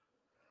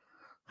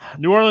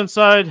New Orleans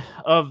side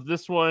of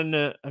this one,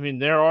 I mean,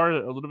 there are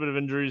a little bit of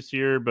injuries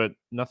here, but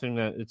nothing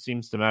that it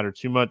seems to matter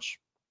too much.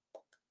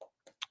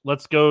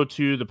 Let's go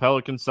to the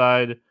Pelican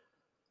side.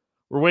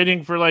 We're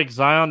waiting for like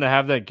Zion to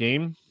have that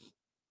game.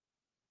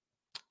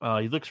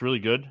 He looks really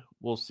good.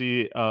 We'll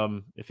see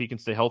if he can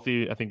stay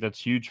healthy. I think that's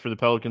huge for the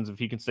Pelicans if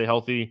he can stay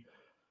healthy.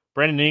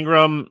 Brandon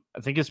Ingram,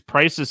 I think his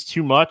price is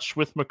too much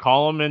with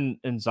McCollum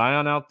and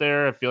Zion out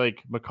there. I feel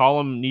like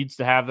McCollum needs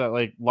to have that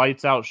like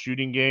lights out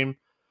shooting game.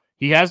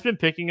 He has been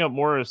picking up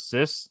more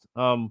assists,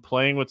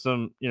 playing with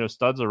some,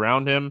 studs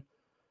around him.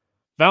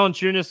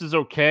 Valanciunas is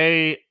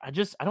okay. I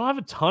don't have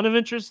a ton of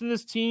interest in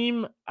this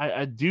team.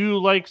 I do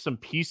like some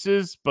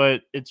pieces,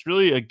 but it's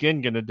really,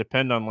 again, going to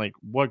depend on like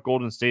what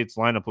Golden State's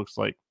lineup looks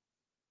like.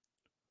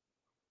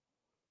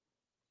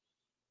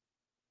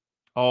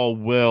 Oh,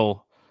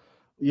 Will.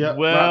 Yeah,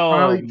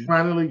 well,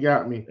 finally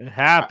got me. It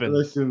happened.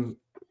 Listen,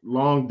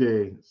 long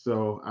day.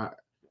 So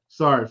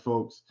sorry,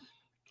 folks.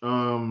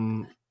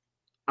 I'm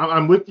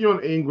with you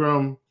on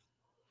Ingram.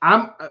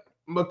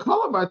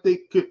 McCollum. I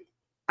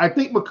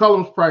think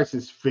McCollum's price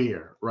is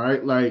fair,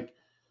 right? Like,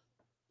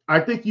 I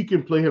think you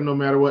can play him no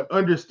matter what,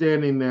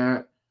 understanding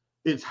that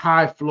it's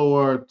high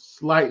floor,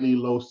 slightly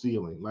low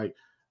ceiling. Like,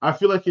 I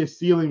feel like his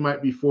ceiling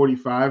might be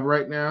 45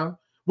 right now,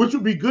 which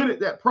would be good at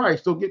that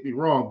price. Don't get me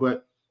wrong,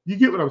 but you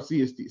get what I'm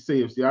saying.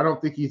 I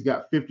don't think he's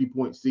got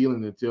 50-point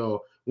ceiling until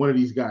one of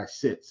these guys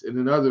sits. And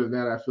then other than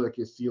that, I feel like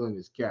his ceiling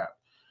is capped.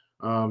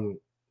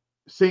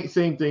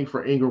 Same thing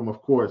for Ingram,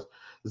 of course.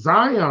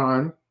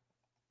 Zion,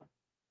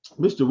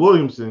 Mr.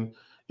 Williamson,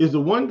 is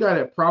the one guy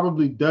that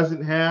probably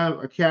doesn't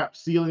have a cap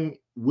ceiling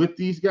with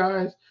these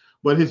guys,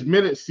 but his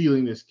minute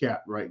ceiling is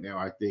capped right now,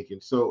 I think.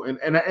 And so, and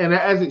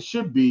as it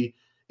should be,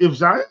 if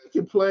Zion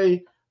can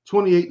play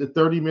 28 to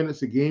 30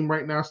 minutes a game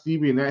right now,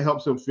 Stevie, and that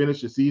helps him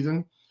finish the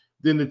season,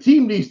 then the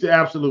team needs to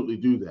absolutely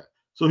do that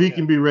so he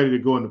can be ready to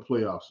go in the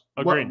playoffs.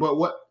 Agreed. But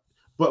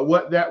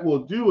what that will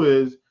do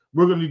is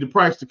we're going to need the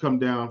price to come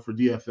down for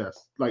DFS.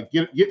 Like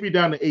get me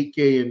down to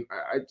 8K, and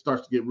it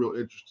starts to get real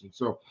interesting.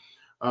 So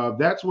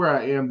that's where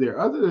I am there.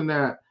 Other than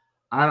that,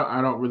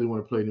 I don't really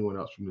want to play anyone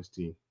else from this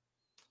team.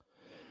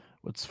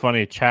 What's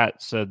funny,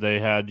 chat said they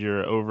had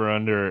your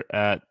over-under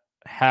at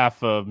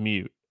half of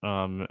mute.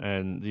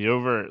 And the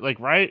over, like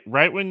right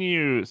when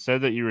you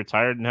said that you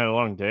retired and had a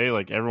long day,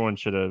 like everyone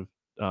should have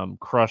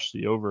crushed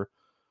the over.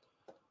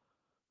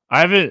 I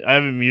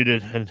haven't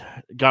muted and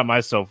got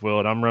myself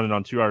willed. I'm running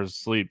on 2 hours of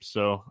sleep,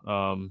 so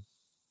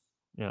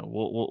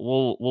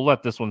we'll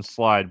let this one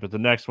slide. But the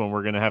next one,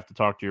 we're gonna have to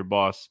talk to your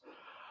boss.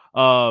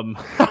 I'm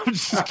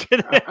just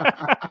kidding.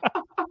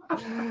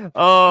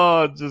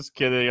 Oh, just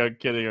kidding. I'm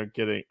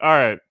kidding. All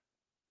right,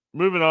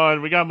 moving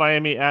on. We got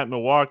Miami at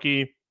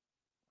Milwaukee.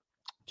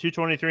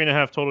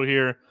 223.5 total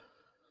here.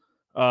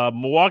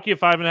 Milwaukee a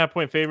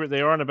 5.5-point favorite.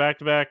 They are on a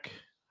back-to-back.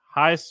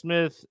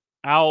 Highsmith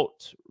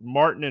out.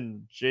 Martin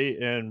and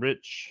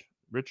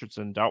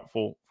Richardson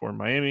doubtful for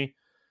Miami.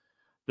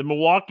 The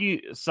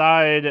Milwaukee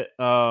side,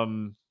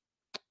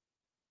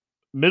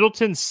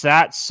 Middleton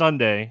sat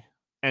Sunday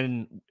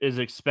and is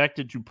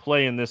expected to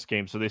play in this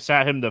game. So they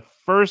sat him the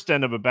first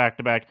end of a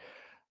back-to-back.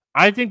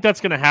 I think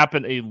that's going to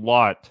happen a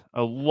lot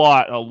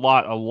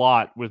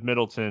with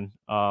Middleton.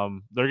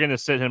 They're going to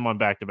sit him on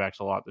back-to-backs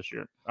a lot this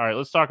year. All right,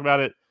 let's talk about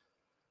it.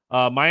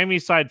 Miami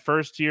side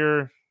first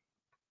here.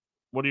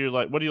 What do you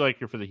like? What do you like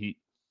here for the Heat?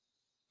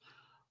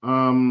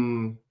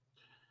 I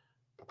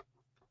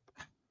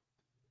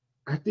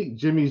think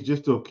Jimmy's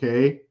just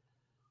okay.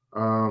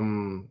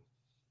 I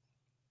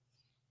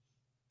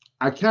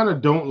kind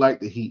of don't like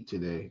the Heat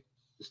today,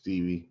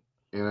 Stevie.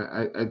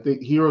 And I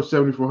think Hero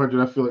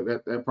 7,400, I feel like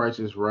that price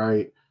is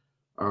right.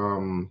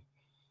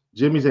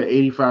 Jimmy's at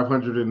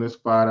 8,500 in this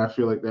spot. I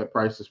feel like that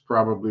price is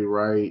probably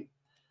right.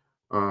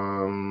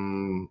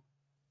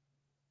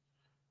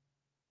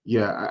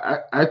 Yeah,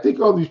 I think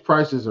all these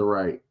prices are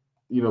right.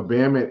 You know,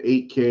 Bam at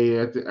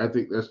 8K, I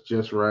think that's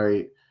just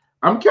right.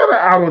 I'm kind of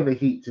out on the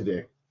Heat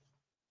today.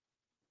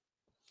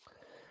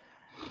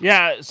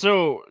 Yeah,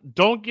 so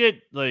don't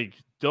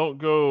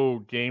go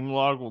game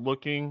log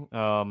looking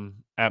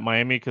at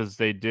Miami because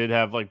they did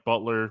have like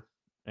Butler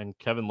and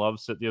Kevin Love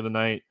sit the other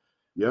night.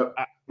 Yep.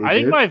 I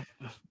think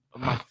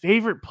my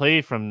favorite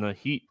play from the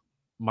Heat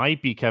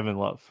might be Kevin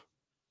Love.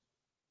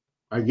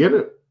 I get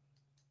it.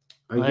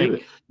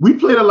 We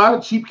played a lot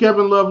of cheap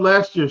Kevin Love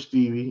last year,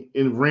 Stevie,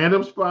 in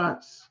random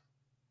spots.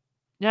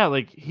 Yeah,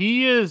 like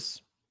he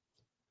is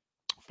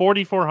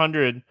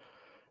 4,400,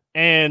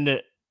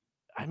 and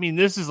I mean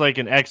this is like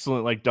an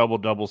excellent like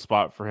double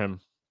spot for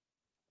him.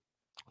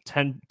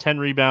 10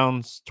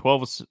 rebounds,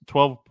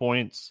 12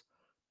 points,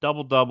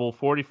 double,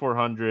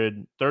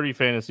 4,400, 30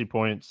 fantasy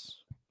points.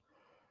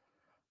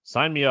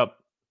 Sign me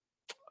up.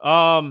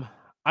 I'm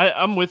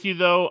with you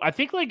though. I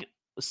think like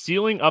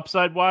ceiling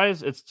upside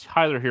wise, it's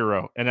Tyler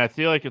Hero, and I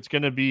feel like it's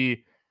going to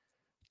be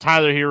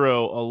Tyler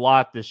Hero a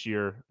lot this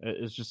year.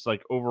 It's just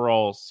like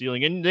overall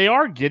ceiling, and they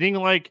are getting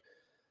like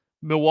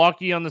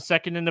Milwaukee on the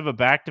second end of a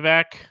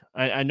back-to-back.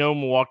 I know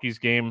Milwaukee's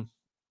game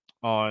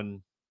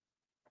on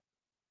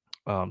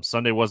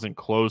Sunday wasn't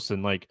close,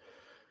 and like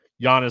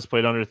Giannis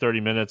played under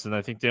 30 minutes, and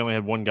I think they only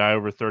had one guy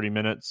over 30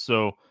 minutes.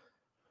 So,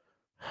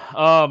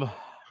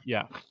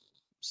 yeah.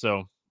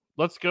 So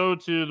let's go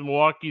to the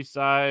Milwaukee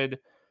side.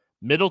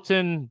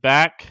 Middleton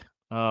back.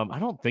 I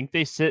don't think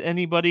they sit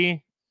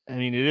anybody. I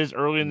mean, it is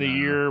early in the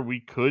year.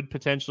 We could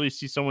potentially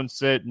see someone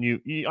sit, and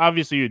you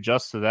obviously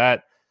adjust to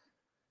that.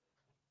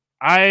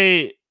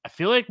 I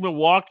feel like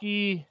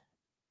Milwaukee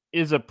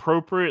is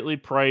appropriately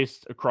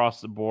priced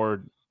across the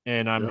board,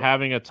 and I'm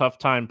having a tough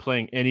time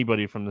playing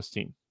anybody from this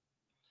team.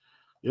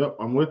 Yep,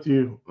 I'm with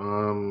you.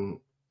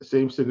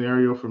 Same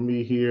scenario for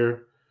me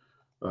here.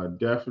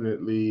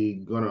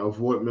 Definitely going to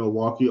avoid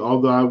Milwaukee,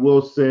 although I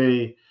will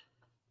say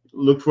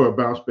look for a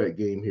bounce back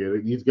game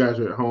here. These guys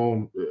are at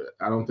home.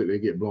 I don't think they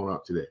get blown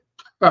out today.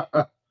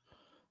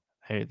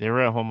 Hey, they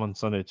were at home on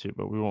Sunday too,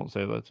 but we won't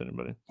say that to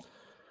anybody.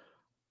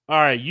 All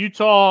right,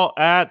 Utah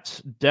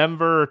at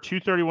Denver,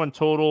 231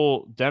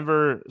 total.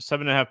 Denver,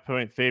 7.5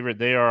 point favorite.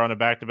 They are on a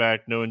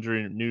back-to-back. No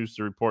injury news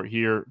to report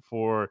here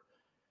for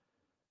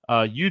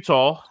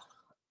Utah.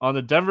 On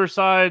the Denver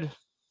side,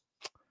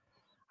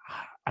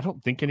 I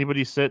don't think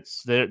anybody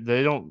sits. They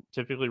don't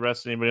typically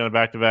rest anybody on a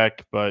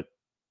back-to-back, but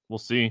we'll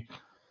see.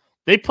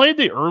 They played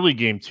the early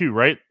game too,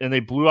 right? And they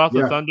blew out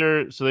the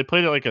Thunder. So they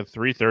played it like a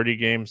 3:30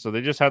 game. So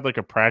they just had like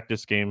a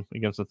practice game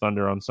against the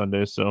Thunder on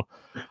Sunday. So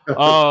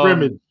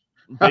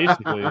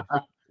basically,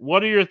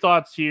 what are your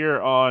thoughts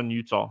here on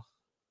Utah?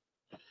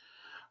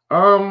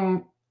 I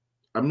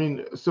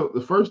mean, so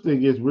the first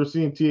thing is we're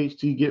seeing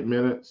THT get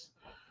minutes.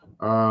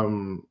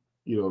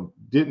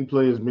 Didn't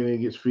play as many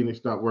against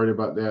Phoenix, not worried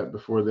about that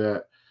before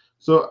that.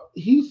 So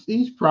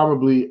he's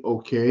probably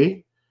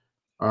okay.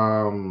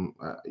 I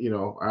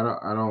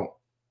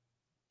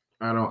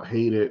don't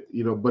hate it,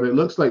 but it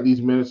looks like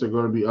these minutes are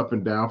going to be up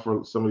and down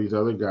for some of these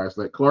other guys.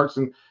 Like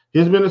Clarkson,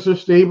 his minutes are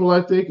stable,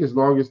 I think, as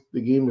long as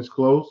the game is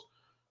close.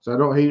 So I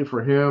don't hate it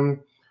for him.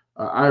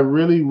 I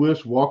really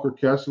wish Walker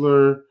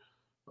Kessler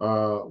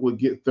would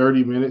get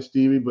 30 minutes,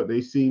 Stevie, but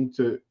they seem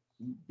to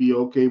be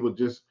okay with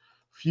just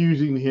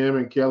fusing him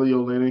and Kelly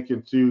Olynyk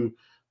into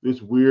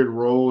this weird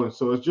role. And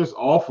so it's just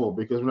awful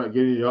because we're not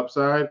getting the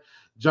upside.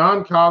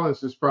 John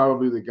Collins is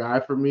probably the guy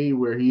for me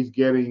where he's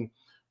getting,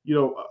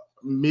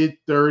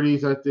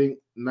 mid-30s, I think,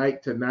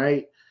 night to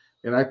night.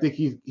 And I think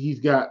he's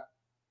got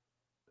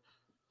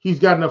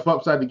enough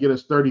upside to get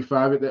us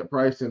 35 at that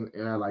price, and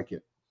I like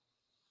it.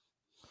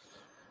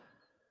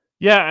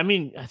 Yeah, I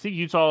mean, I think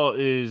Utah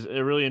is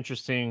a really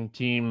interesting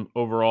team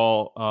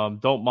overall.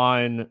 Don't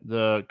mind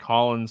the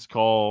Collins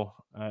call.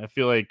 I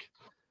feel like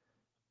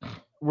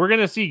we're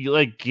going to see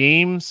like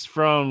games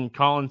from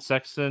Colin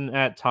Sexton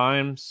at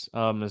times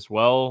as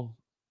well.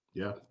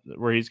 Yeah.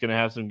 Where he's going to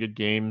have some good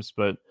games.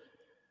 But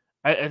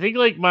I think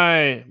like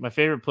my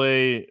favorite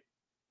play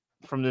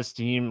from this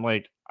team,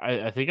 like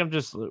I think I'm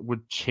just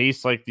would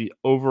chase like the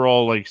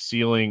overall like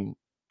ceiling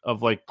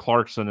of like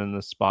Clarkson in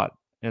this spot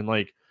and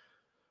like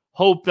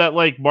hope that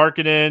like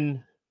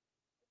Markkanen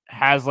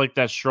has like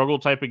that struggle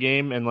type of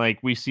game and like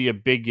we see a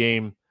big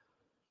game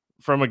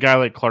from a guy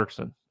like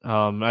Clarkson.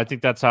 I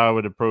think that's how I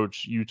would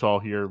approach Utah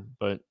here.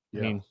 But I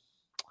mean,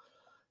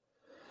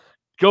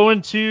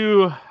 going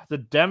to the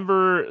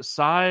Denver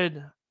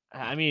side,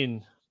 I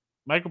mean,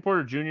 Michael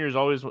Porter Jr. is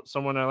always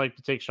someone I like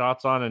to take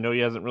shots on. I know he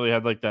hasn't really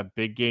had like that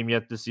big game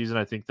yet this season.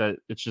 I think that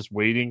it's just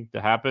waiting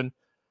to happen.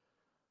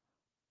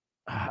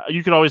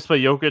 You could always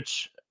play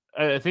Jokic.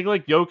 I think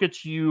like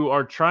Jokic, you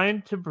are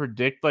trying to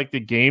predict like the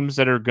games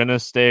that are going to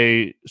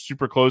stay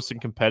super close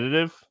and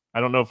competitive. I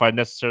don't know if I'd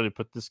necessarily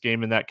put this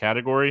game in that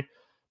category,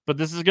 but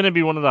this is going to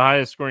be one of the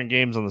highest scoring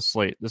games on the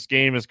slate. This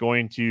game is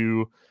going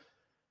to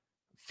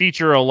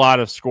feature a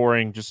lot of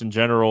scoring just in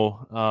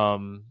general.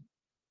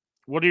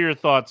 What are your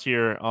thoughts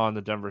here on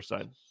the Denver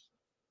side?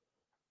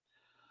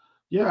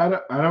 Yeah,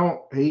 I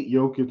don't hate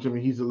Jokic. I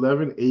mean, he's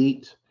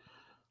 11-8.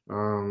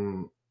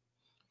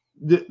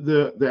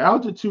 The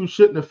altitude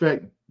shouldn't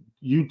affect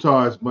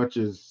Utah as much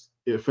as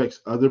it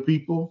affects other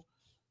people.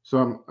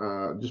 So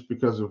I'm just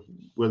because of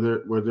where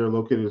they're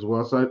located as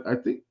well. So I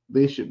think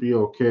they should be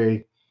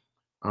okay.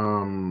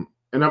 And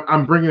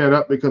I'm bringing that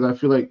up because I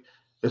feel like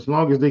as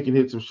long as they can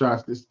hit some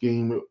shots this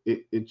game,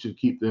 it should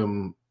keep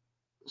them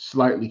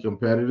slightly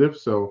competitive.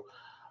 So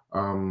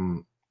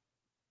I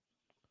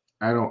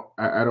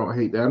don't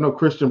hate that. I know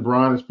Christian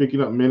Braun is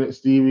picking up minutes,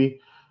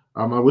 Stevie.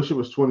 I wish it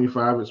was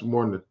 25. It's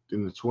more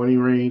in the 20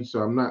 range.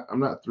 So I'm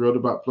not thrilled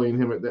about playing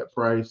him at that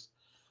price.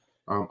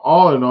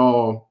 All in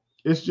all,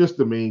 it's just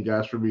the main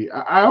guys for me.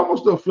 I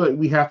almost don't feel like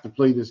we have to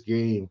play this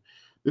game.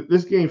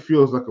 This game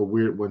feels like a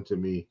weird one to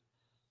me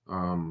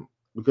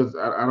because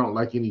I don't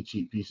like any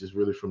cheap pieces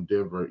really from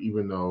Denver,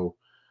 even though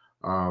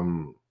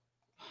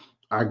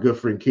our good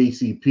friend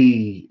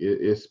KCP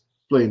is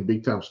playing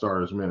big-time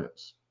starters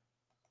minutes.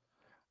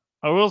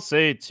 I will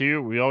say,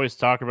 too, we always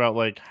talk about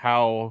like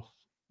how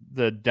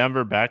the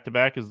Denver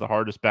back-to-back is the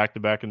hardest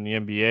back-to-back in the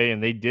NBA,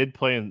 and they did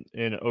play in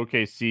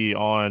OKC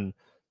on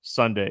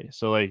Sunday.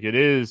 So, like, it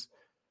is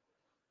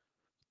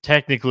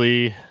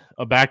technically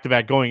a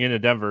back-to-back going into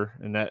Denver,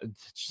 and that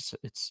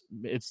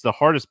it's the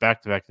hardest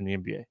back-to-back in the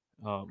NBA.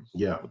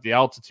 With the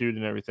altitude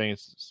and everything.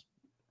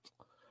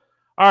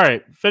 All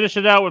right, finish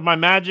it out with my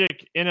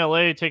Magic in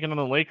LA taking on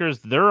the Lakers.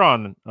 They're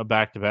on a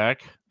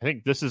back-to-back. I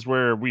think this is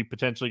where we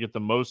potentially get the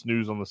most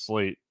news on the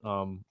slate,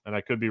 and I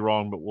could be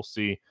wrong, but we'll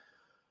see.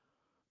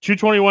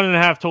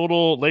 221.5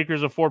 total.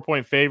 Lakers a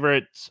 4-point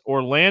favorite.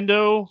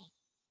 Orlando,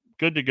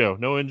 good to go.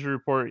 No injury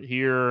report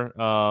here.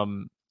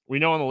 We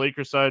know on the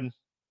Lakers side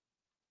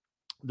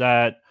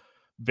that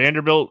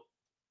Vanderbilt,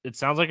 it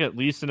sounds like at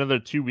least another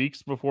 2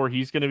 weeks before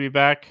he's going to be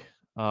back.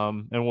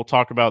 And we'll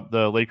talk about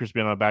the Lakers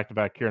being on a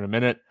back-to-back here in a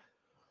minute.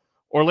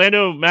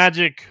 Orlando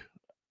Magic,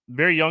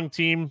 very young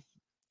team.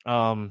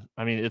 I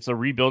mean, it's a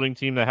rebuilding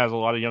team that has a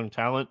lot of young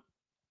talent.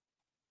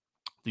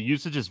 The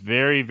usage is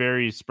very,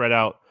 very spread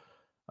out.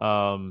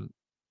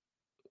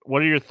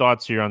 What are your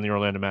thoughts here on the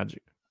Orlando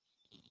Magic?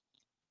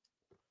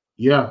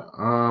 Yeah,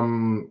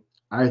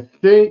 I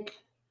think,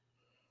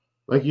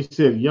 like you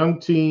said, young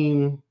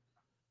team.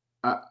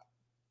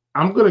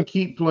 I'm gonna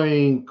keep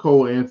playing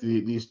Cole Anthony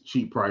at these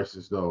cheap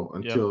prices though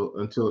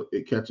until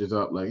it catches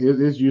up. Like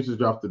his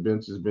usage off the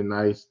bench has been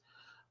nice.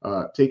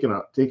 Taking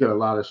a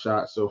lot of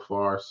shots so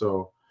far,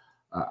 so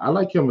I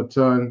like him a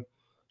ton.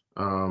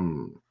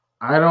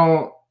 I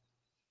don't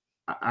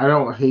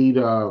hate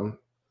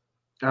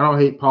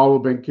Paulo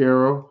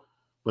Banchero,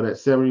 but at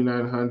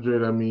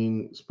 7,900, I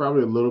mean it's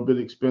probably a little bit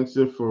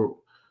expensive for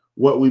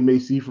what we may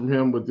see from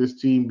him with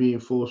this team being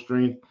full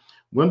strength.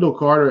 Wendell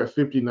Carter at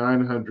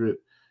 5,900,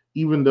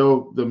 even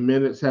though the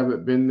minutes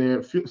haven't been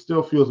there,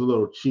 still feels a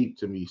little cheap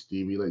to me,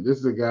 Stevie. Like this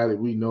is a guy that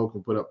we know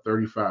can put up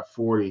 35,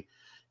 40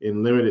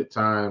 in limited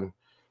time.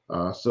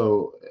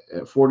 So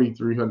at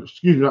 4,300,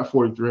 excuse me, not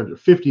 4,300,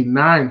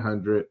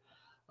 5,900,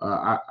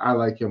 I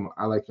like him.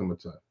 I like him a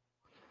ton.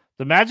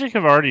 The Magic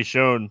have already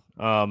shown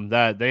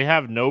that they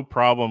have no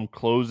problem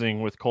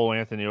closing with Cole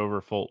Anthony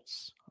over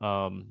Fultz.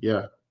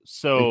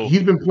 So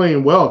he's been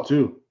playing well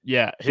too.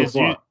 Yeah,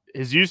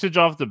 his usage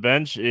off the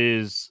bench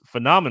is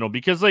phenomenal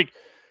because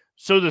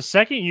so the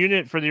second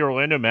unit for the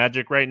Orlando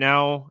Magic right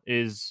now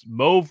is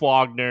Mo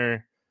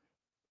Wagner,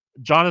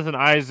 Jonathan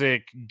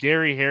Isaac,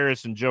 Gary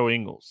Harris, and Joe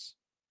Ingles.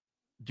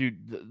 Dude,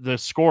 the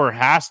scorer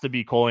has to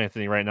be Cole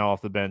Anthony right now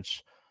off the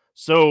bench.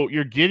 So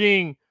you're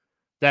getting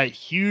that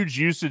huge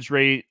usage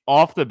rate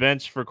off the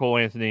bench for Cole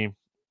Anthony,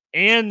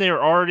 and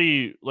they're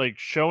already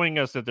showing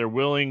us that they're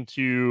willing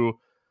to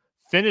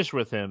finish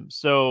with him.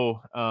 So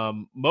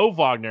Mo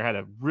Wagner had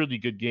a really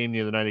good game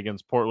the other night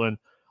against Portland.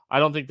 I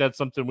don't think that's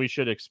something we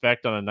should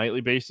expect on a nightly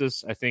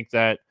basis. I think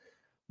that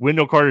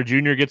Wendell Carter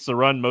Jr. gets the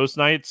run most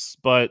nights,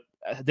 but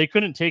they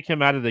couldn't take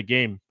him out of the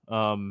game.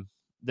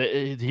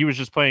 He was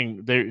just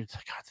playing. They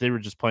were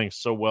just playing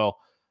so well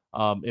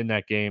in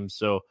that game.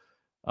 So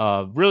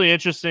really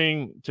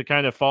interesting to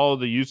kind of follow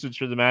the usage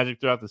for the Magic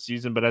throughout the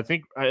season. But I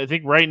think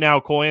right now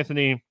Cole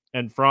Anthony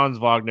and Franz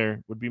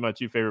Wagner would be my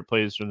two favorite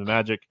plays from the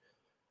Magic.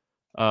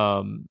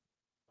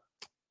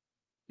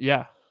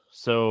 Yeah.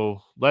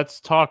 So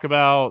let's talk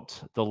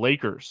about the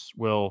Lakers.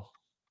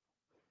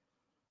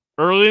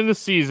 Early in the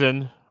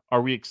season,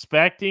 Are we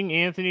expecting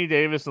Anthony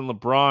Davis and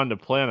LeBron to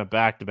play on a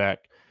back-to-back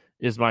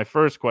is my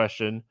first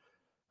question.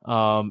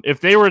 If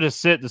they were to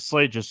sit, the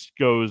slate just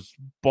goes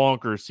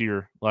bonkers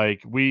here.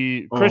 Like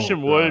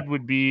Christian Wood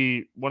would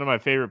be one of my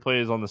favorite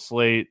plays on the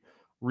slate.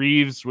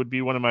 Reeves would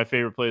be one of my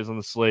favorite plays on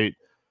the slate.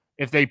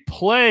 If they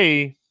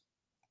play,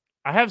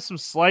 I have some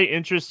slight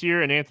interest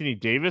here in Anthony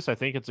Davis. I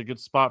think it's a good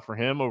spot for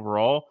him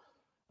overall.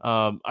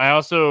 I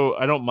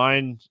don't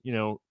mind,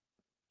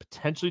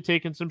 potentially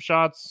taking some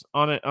shots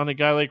on a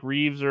guy like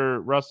Reeves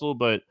or Russell,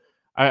 but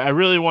I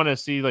really want to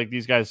see like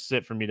these guys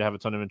sit for me to have a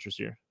ton of interest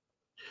here.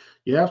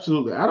 Yeah,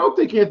 absolutely. I don't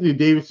think Anthony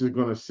Davis is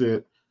going to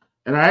sit,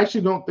 and I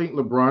actually don't think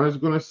LeBron is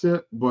going to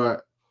sit,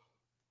 but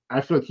I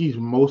feel like he's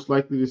most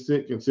likely to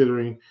sit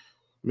considering,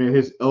 man,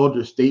 his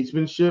elder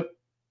statesmanship,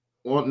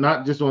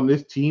 not just on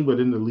this team, but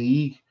in the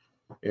league,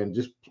 and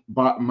just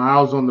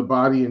miles on the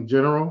body in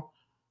general.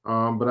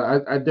 But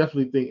I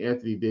definitely think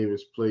Anthony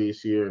Davis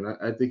plays here, and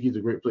I think he's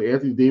a great player.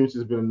 Anthony Davis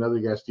has been another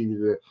guy, Stevie,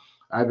 that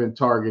I've been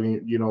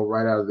targeting,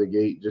 right out of the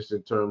gate, just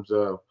in terms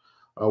of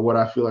what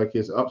I feel like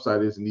his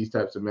upside is in these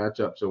types of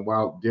matchups. And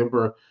while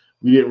Denver,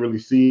 we didn't really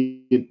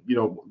see it,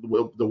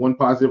 the one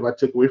positive I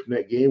took away from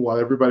that game, while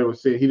everybody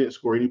was saying he didn't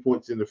score any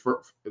points in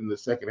the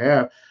second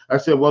half, I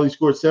said, well, he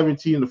scored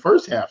 17 in the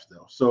first half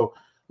though. So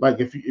like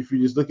if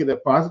you just look at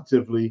that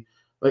positively,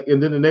 like,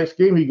 and then the next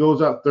game he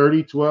goes out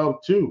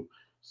 30-12-2.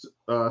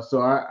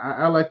 So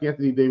I like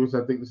Anthony Davis.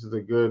 I think this is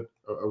a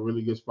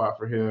really good spot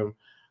for him.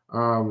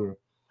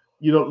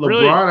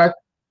 LeBron.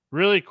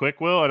 Really quick,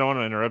 Will, I don't want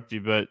to interrupt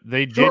you, but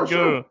they did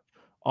go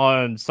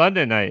on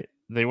Sunday night.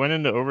 They went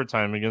into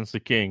overtime against the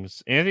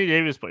Kings. Anthony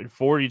Davis played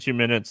 42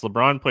 minutes.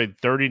 LeBron played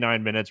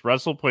 39 minutes.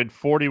 Russell played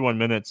 41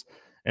 minutes.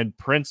 And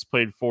Prince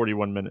played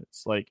 41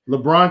 minutes. Like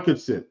LeBron could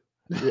sit.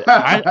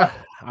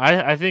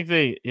 I think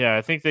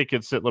they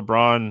could sit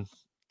LeBron,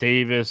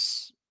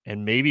 Davis,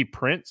 and maybe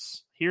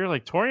Prince here.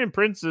 Like Taurean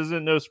Prince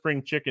isn't no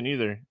spring chicken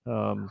either.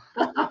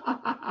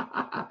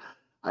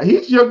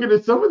 He's younger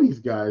than some of these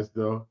guys,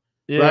 though.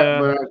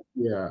 Yeah,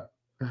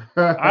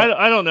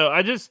 I don't know.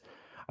 I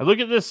look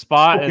at this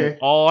spot and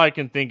all I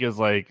can think is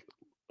like,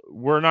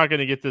 we're not going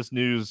to get this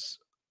news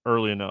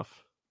early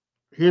enough.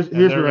 Here's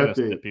what I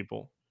think.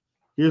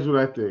 Here's what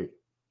I think.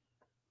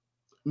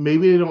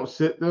 Maybe they don't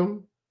sit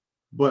them,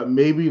 but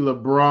maybe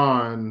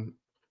LeBron.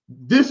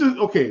 This is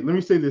okay. Let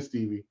me say this,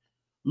 Stevie.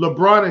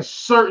 LeBron is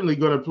certainly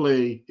going to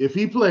play. If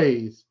he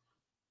plays,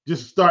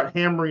 just start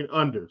hammering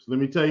unders. Let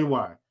me tell you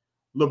why.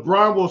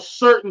 LeBron will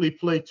certainly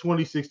play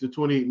 26 to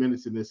 28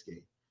 minutes in this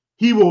game.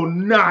 He will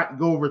not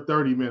go over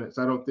 30 minutes,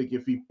 I don't think,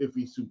 if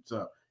he suits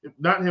up. If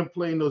not him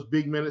playing those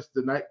big minutes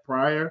the night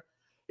prior.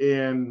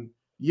 And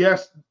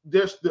yes,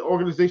 the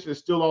organization is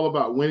still all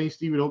about winning,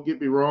 Stevie. Don't get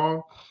me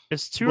wrong.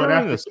 It's too early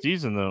in the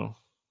season, though.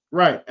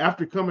 Right.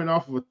 After coming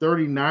off of a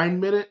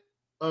 39-minute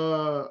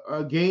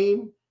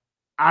game,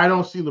 I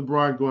don't see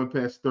LeBron going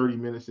past 30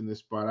 minutes in this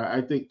spot.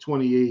 I think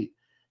 28.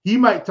 He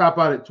might top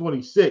out at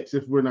 26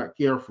 if we're not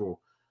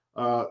careful.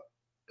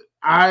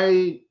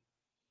 I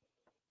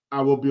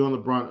will be on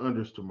LeBron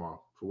unders tomorrow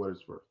for what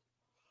it's worth.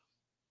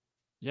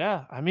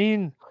 Yeah, I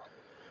mean,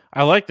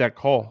 I like that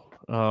call.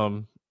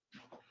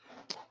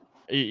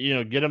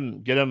 Get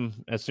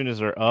him as soon as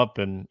they're up,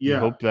 and you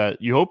hope that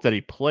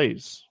he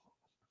plays.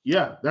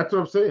 Yeah, that's what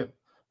I'm saying.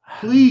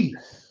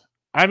 Please.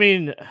 I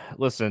mean,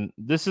 listen,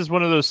 this is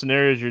one of those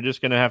scenarios you're just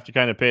going to have to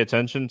kind of pay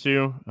attention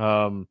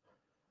to.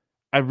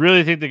 I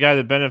really think the guy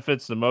that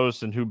benefits the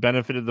most and who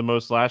benefited the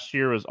most last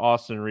year was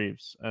Austin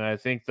Reeves. And I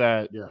think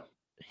that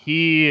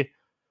he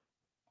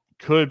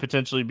could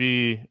potentially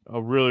be a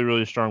really,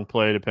 really strong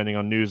play depending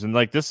on news. And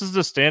like, this is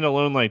the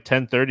standalone, like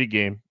 10:30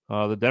 game.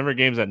 The Denver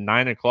game's at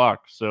 9:00.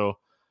 So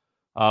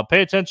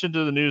pay attention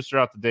to the news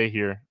throughout the day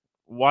here.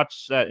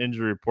 Watch that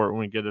injury report when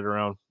we get it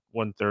around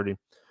 1:30.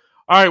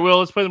 All right, Will,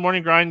 let's play the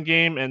morning grind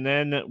game, and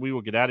then we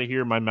will get out of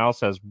here. My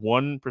mouse has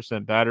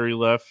 1% battery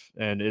left,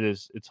 and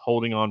it's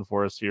holding on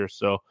for us here.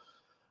 So,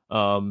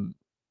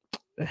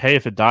 hey,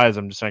 if it dies,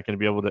 I'm just not going to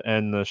be able to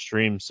end the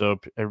stream, so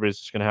everybody's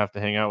just going to have to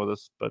hang out with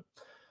us. But,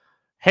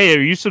 hey,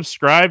 are you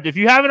subscribed? If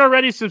you haven't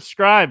already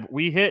subscribed,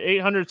 we hit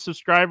 800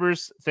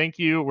 subscribers. Thank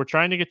you. We're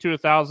trying to get to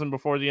 1,000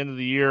 before the end of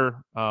the year.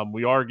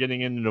 We are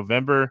getting into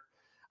November.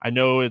 I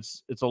know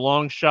it's a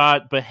long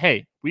shot, but,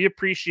 hey, we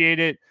appreciate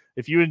it.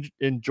 If you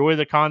enjoy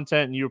the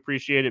content and you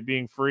appreciate it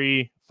being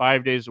free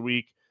 5 days a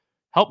week,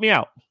 help me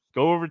out.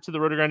 Go over to the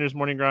RotoGrinders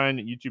Morning Grind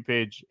YouTube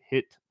page.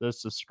 Hit the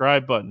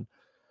subscribe button.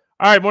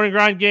 All right, Morning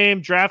Grind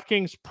game.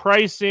 DraftKings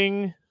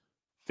pricing.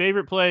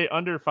 Favorite play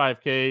under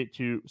 5K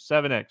to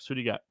 7X. Who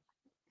do you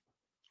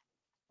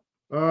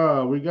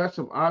got? We got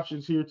some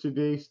options here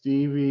today,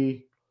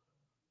 Stevie.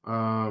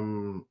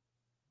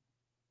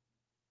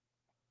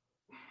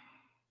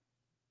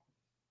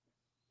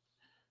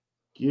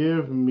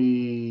 Give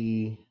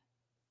me...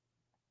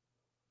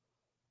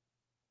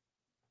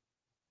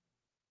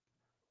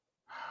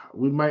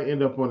 We might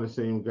end up on the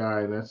same guy,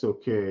 and that's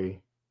okay.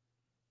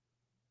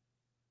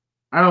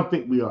 I don't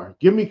think we are.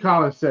 Give me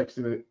Colin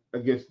Sexton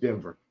against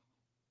Denver.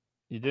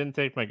 You didn't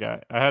take my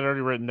guy. I had already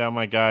written down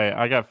my guy.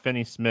 I got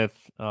Finney Smith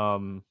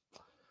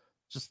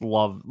Just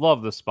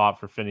love the spot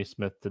for Finney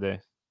Smith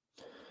today.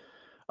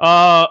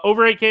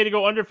 Over 8K to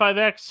go under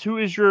 5X. Who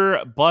is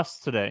your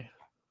bust today?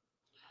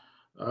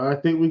 I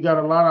think we got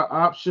a lot of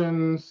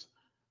options.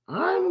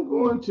 I'm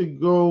going to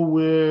go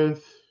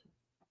with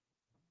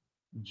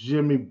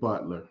Jimmy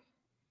Butler.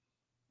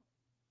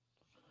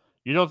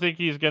 You don't think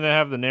he's going to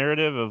have the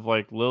narrative of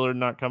like Lillard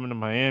not coming to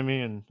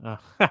Miami? And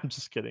I'm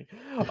just kidding.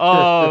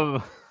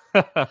 No,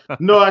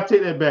 I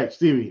take that back,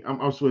 Stevie.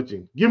 I'm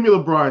switching. Give me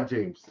LeBron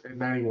James at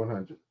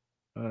 9,100.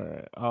 All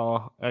right,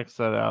 I'll X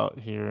that out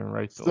here and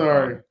write.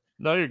 Sorry.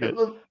 No, you're good.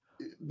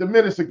 The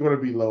minutes are going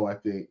to be low, I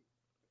think.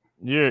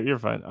 You're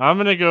fine. I'm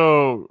going to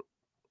go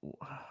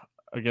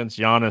against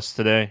Giannis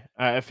today.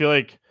 I feel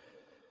like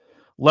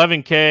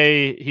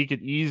 11K, he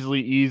could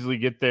easily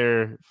get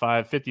there.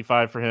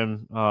 555 for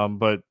him.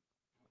 But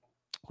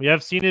we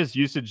have seen his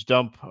usage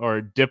dump or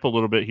dip a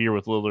little bit here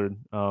with Lillard.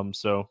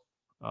 So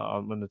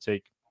I'm going to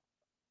take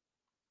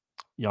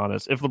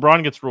Giannis. If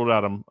LeBron gets ruled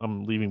out,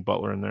 I'm leaving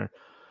Butler in there.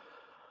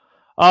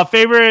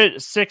 Favorite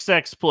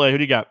 6X play? Who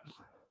do you got?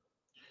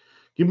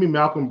 Give me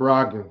Malcolm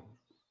Brogdon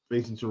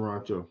facing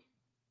Toronto.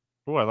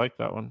 Oh, I like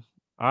that one.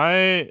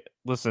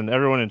 Listen,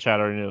 everyone in chat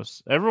already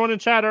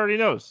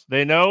knows.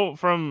 They know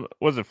from,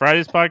 was it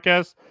Friday's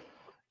podcast?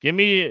 Give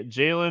me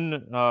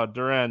Jalen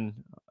Duren.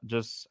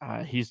 Just,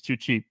 he's too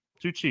cheap.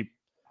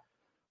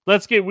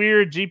 Let's get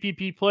weird.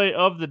 GPP play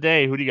of the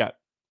day. Who do you got?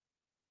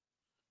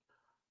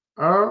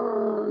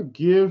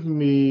 Give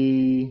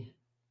me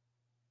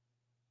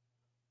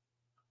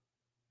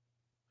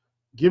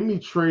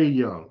Trae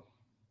Young.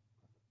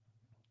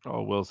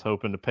 Oh, Will's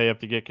hoping to pay up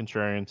to get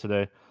contrarian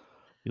today.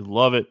 You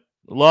love it.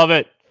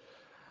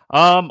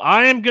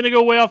 I am going to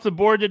go way off the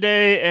board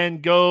today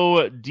and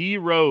go D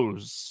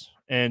Rose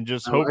and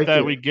just hope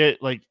that we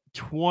get like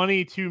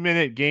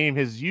 22-minute game.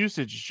 His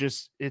usage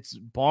it's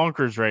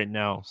bonkers right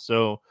now.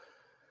 So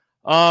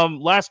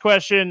last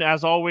question,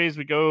 as always,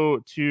 we go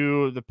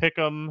to the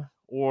pick'em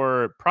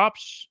or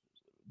props.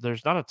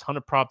 There's not a ton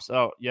of props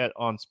out yet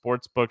on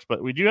sports books,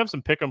 but we do have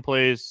some pick'em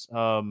plays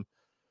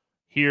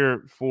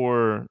here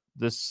for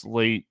this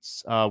slate.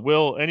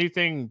 Will,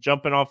 anything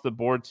jumping off the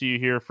board to you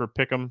here for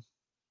pick'em?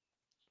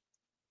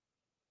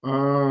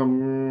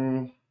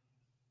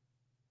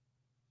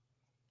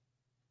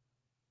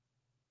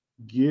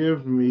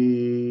 Give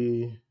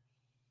me.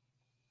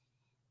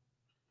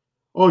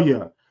 Oh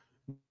yeah,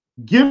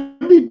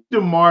 give me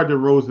DeMar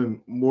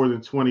DeRozan more than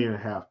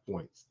 20.5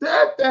 points.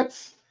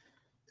 That's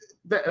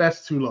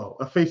too low.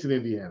 Facing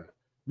Indiana,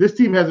 this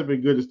team hasn't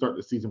been good to start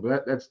the season,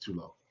 but that's too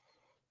low.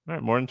 All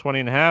right, more than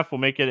 20.5. We'll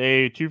make it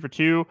a 2 for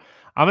 2.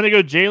 I'm going to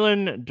go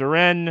Jalen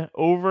Duren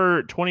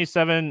over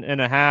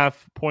 27.5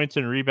 points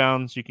and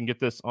rebounds. You can get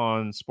this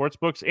on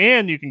Sportsbooks,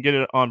 and you can get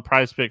it on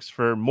Prize Picks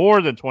for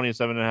more than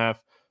 27.5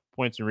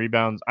 points and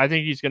rebounds. I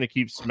think he's going to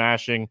keep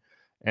smashing,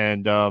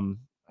 and I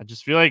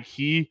just feel like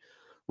he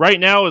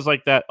right now is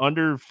like that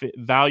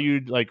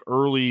undervalued like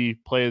early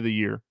play of the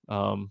year.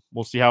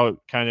 We'll see how it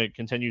kind of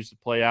continues to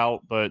play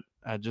out, but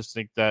I just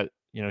think that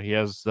he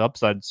has the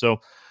upside. So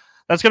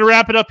that's going to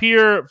wrap it up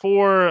here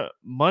for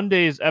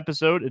Monday's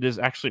episode. It is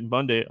actually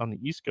Monday on the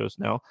East Coast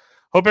now.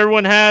 Hope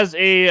everyone has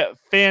a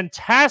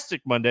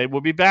fantastic Monday.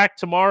 We'll be back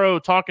tomorrow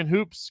talking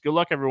hoops. Good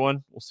luck,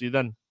 everyone. We'll see you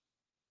then.